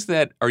things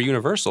that are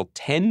universal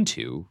tend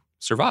to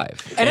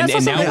survive. And that's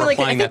also now we're I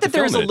applying think that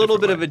there's a film in little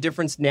bit different of a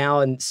difference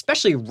now, and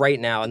especially right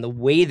now in the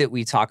way that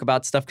we talk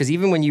about stuff. Because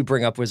even when you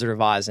bring up Wizard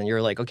of Oz and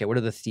you're like, okay, what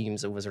are the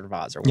themes of Wizard of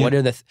Oz? Or what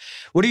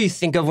do you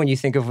think of when you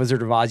think of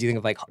Wizard of Oz? You think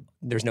of like,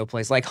 there's no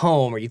place like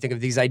home, or you think of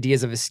these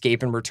ideas of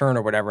escape and return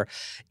or whatever.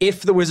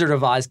 If the Wizard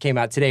of Oz came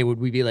out today, would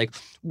we be like,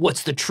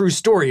 what's the true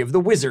story of the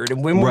wizard?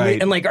 And when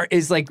and like,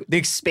 is like the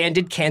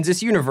expanded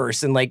Kansas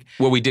universe and like.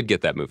 Well, we did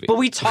get that movie. But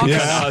we talk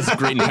about Oz,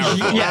 Great and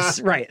Powerful.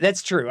 Yes, right.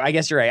 That's true. I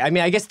guess you're right. I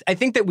mean, I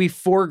think that we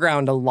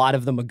foreground a lot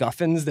of the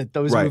MacGuffins that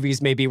those movies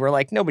maybe were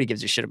like, nobody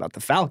gives a shit about the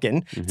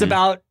Falcon. It's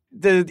about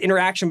the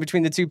interaction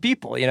between the two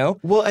people,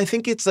 Well, I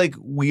think it's like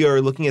we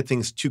are looking at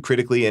things too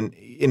critically, and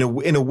in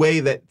a way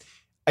that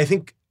I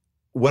think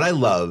what I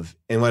love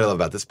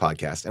about this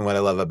podcast and what I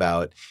love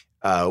about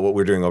what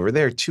we're doing over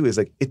there too is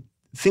like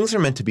things are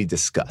meant to be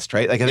discussed,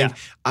 right? Like I think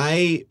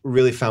I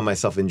really found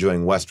myself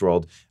enjoying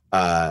Westworld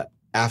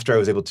after I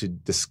was able to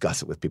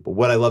discuss it with people.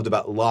 What I loved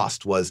about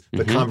Lost was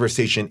the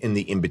conversation in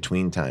the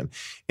in-between time.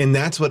 And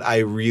that's what I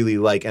really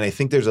like. And I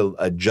think there's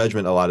a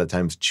judgment a lot of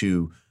times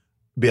to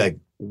be like,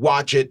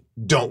 watch it,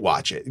 don't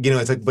watch it.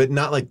 It's like, but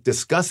not like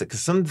discuss it.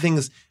 Because some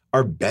things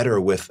are better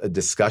with a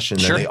discussion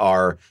than they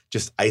are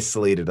just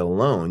isolated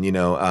alone,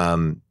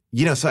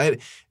 so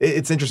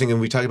it's interesting.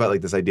 And we talk about like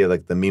this idea,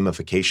 like the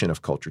memification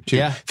of culture too.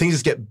 Yeah. Things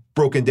just get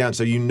broken down.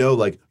 So,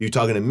 like you're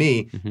talking to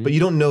me, but you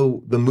don't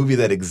know the movie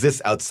that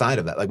exists outside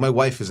of that. Like my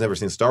wife has never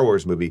seen a Star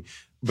Wars movie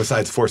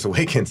besides Force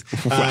Awakens.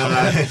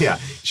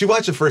 She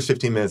watched the first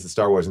 15 minutes of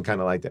Star Wars and kind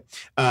of liked it.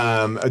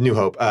 A New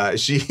Hope.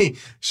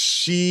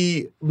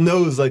 She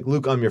knows like,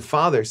 Luke, I'm your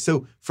father.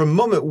 So from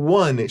moment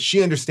one,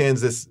 she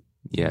understands this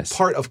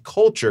part of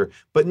culture,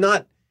 but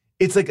not.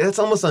 It's like, that's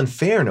almost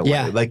unfair in a way.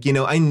 Yeah. Like,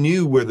 I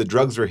knew where the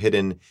drugs were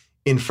hidden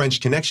in French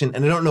Connection,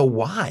 and I don't know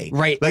why.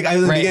 Right. Like, I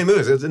was in the beginning of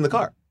movies, I was in the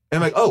car. And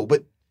I'm like, oh,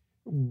 but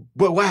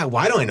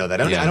why do I know that?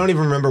 I don't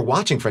even remember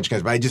watching French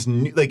Connection, but I just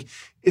knew, like,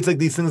 it's like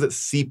these things that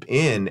seep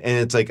in, and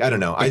it's like, I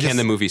don't know. Can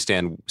the movie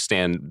stand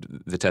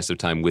the test of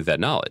time with that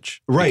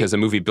knowledge? Right. Because a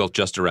movie built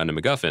just around a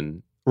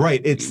MacGuffin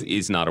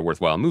is not a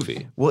worthwhile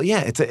movie. Well,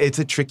 yeah, it's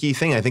a tricky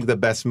thing. I think the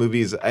best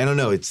movies, I don't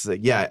know, it's,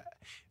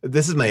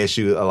 this is my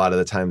issue a lot of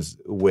the times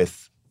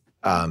with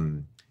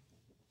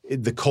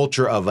the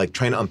culture of like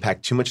trying to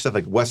unpack too much stuff.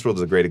 Like Westworld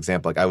is a great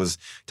example. Like I was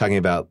talking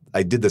about,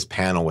 I did this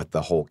panel with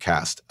the whole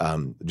cast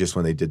just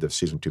when they did the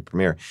season 2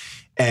 premiere.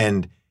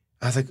 And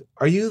I was like,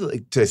 are you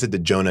like, I said to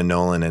Jonah,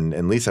 Nolan,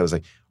 and Lisa, I was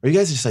like, are you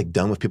guys just like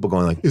done with people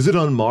going like, is it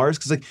on Mars?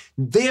 Because like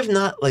they have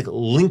not like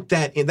linked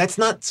that in. That's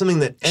not something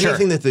that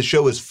anything that the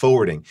show is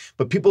forwarding.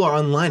 But people are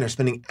online, are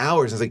spending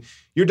hours. And it's like,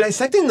 you're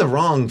dissecting the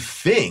wrong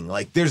thing.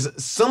 Like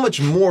there's so much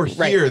more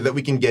here that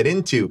we can get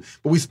into.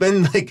 But we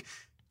spend like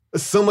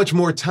so much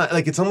more time.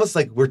 Like, it's almost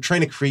like we're trying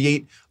to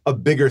create a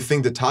bigger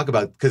thing to talk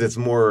about because it's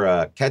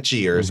more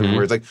catchy or something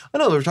where it's like, oh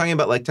no, we're talking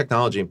about like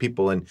technology and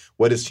people and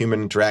what is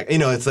human interact. You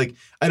know, it's like,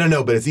 I don't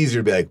know, but it's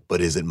easier to be like,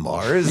 but is it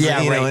Mars?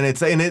 Yeah, you right. know, and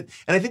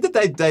I think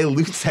that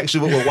dilutes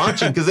actually what we're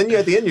watching, because then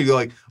at the end you go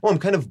like, oh, I'm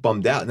kind of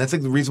bummed out. And that's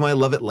like the reason why I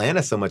love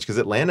Atlanta so much, because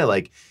Atlanta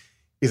like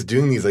is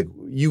doing these, like,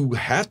 you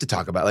have to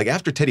talk about, like,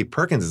 after Teddy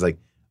Perkins is like,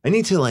 I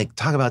need to like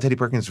talk about Teddy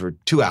Perkins for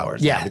 2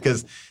 hours. Yeah. Now,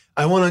 because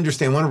I want to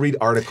understand, I want to read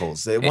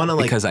articles. I want to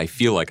like, because I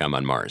feel like I'm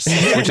on Mars,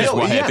 which is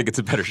why I think it's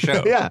a better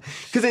show. Yeah,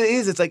 because it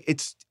is. It's like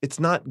it's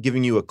not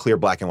giving you a clear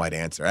black and white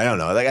answer. I don't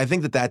know. Like, I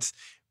think that's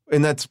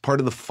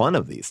part of the fun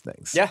of these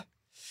things. Yeah.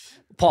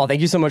 Paul,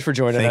 thank you so much for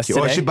joining us Thank you.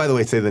 today. Oh, I should, by the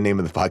way, say the name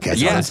of the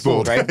podcast. Yeah,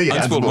 Unspooled, right?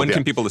 Yeah, Unspooled. When yeah.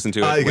 can people listen to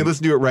it? You can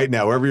listen to it right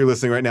now. Wherever you're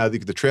listening right now,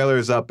 the trailer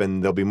is up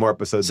and there'll be more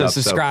episodes So up.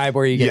 subscribe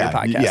where you get your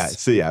podcasts. Yeah.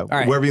 So yeah,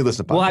 right. wherever you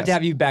listen to podcasts. We'll have to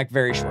have you back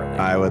very shortly.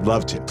 I would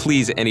love to.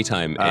 Please,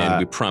 anytime, and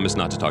we promise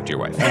not to talk to your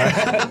wife.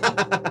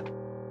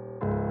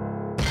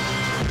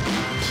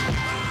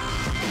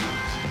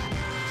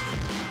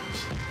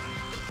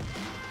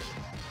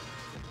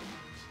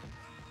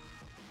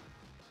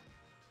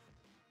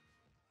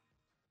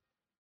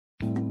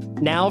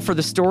 Now for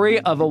the story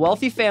of a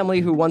wealthy family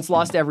who once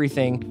lost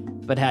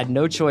everything, but had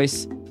no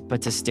choice but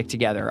to stick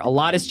together. A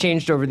lot has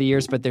changed over the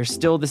years, but they're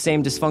still the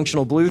same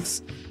dysfunctional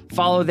Bluths.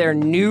 Follow their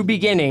new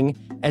beginning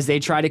as they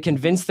try to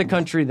convince the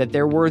country that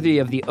they're worthy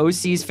of the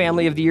OC's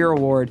Family of the Year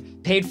award,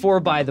 paid for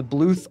by the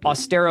Bluth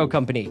Austero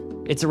Company.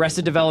 It's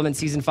Arrested Development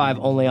Season 5,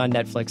 only on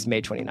Netflix,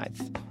 May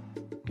 29th.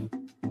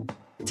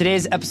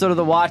 Today's episode of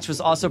The Watch was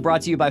also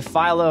brought to you by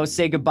Philo.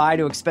 Say goodbye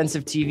to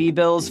expensive TV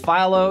bills.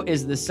 Philo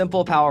is the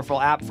simple,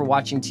 powerful app for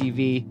watching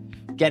TV.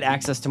 Get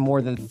access to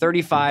more than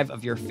 35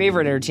 of your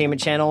favorite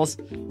entertainment channels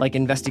like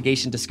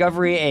Investigation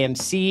Discovery,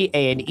 AMC,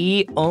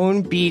 A&E,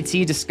 OWN,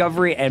 BET,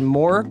 Discovery, and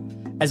more,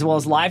 as well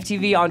as live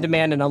TV on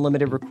demand and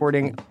unlimited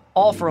recording,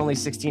 all for only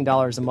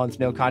 $16 a month,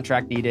 no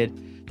contract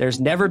needed.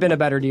 There's never been a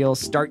better deal.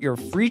 Start your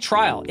free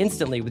trial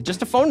instantly with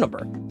just a phone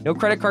number. No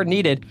credit card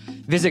needed.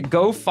 Visit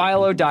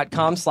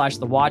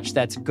gophilo.com/thewatch.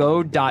 That's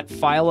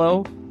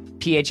go.philo,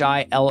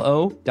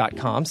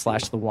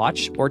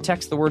 philo.com/thewatch, or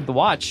text the word The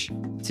Watch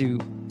to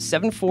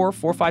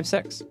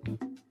 74456.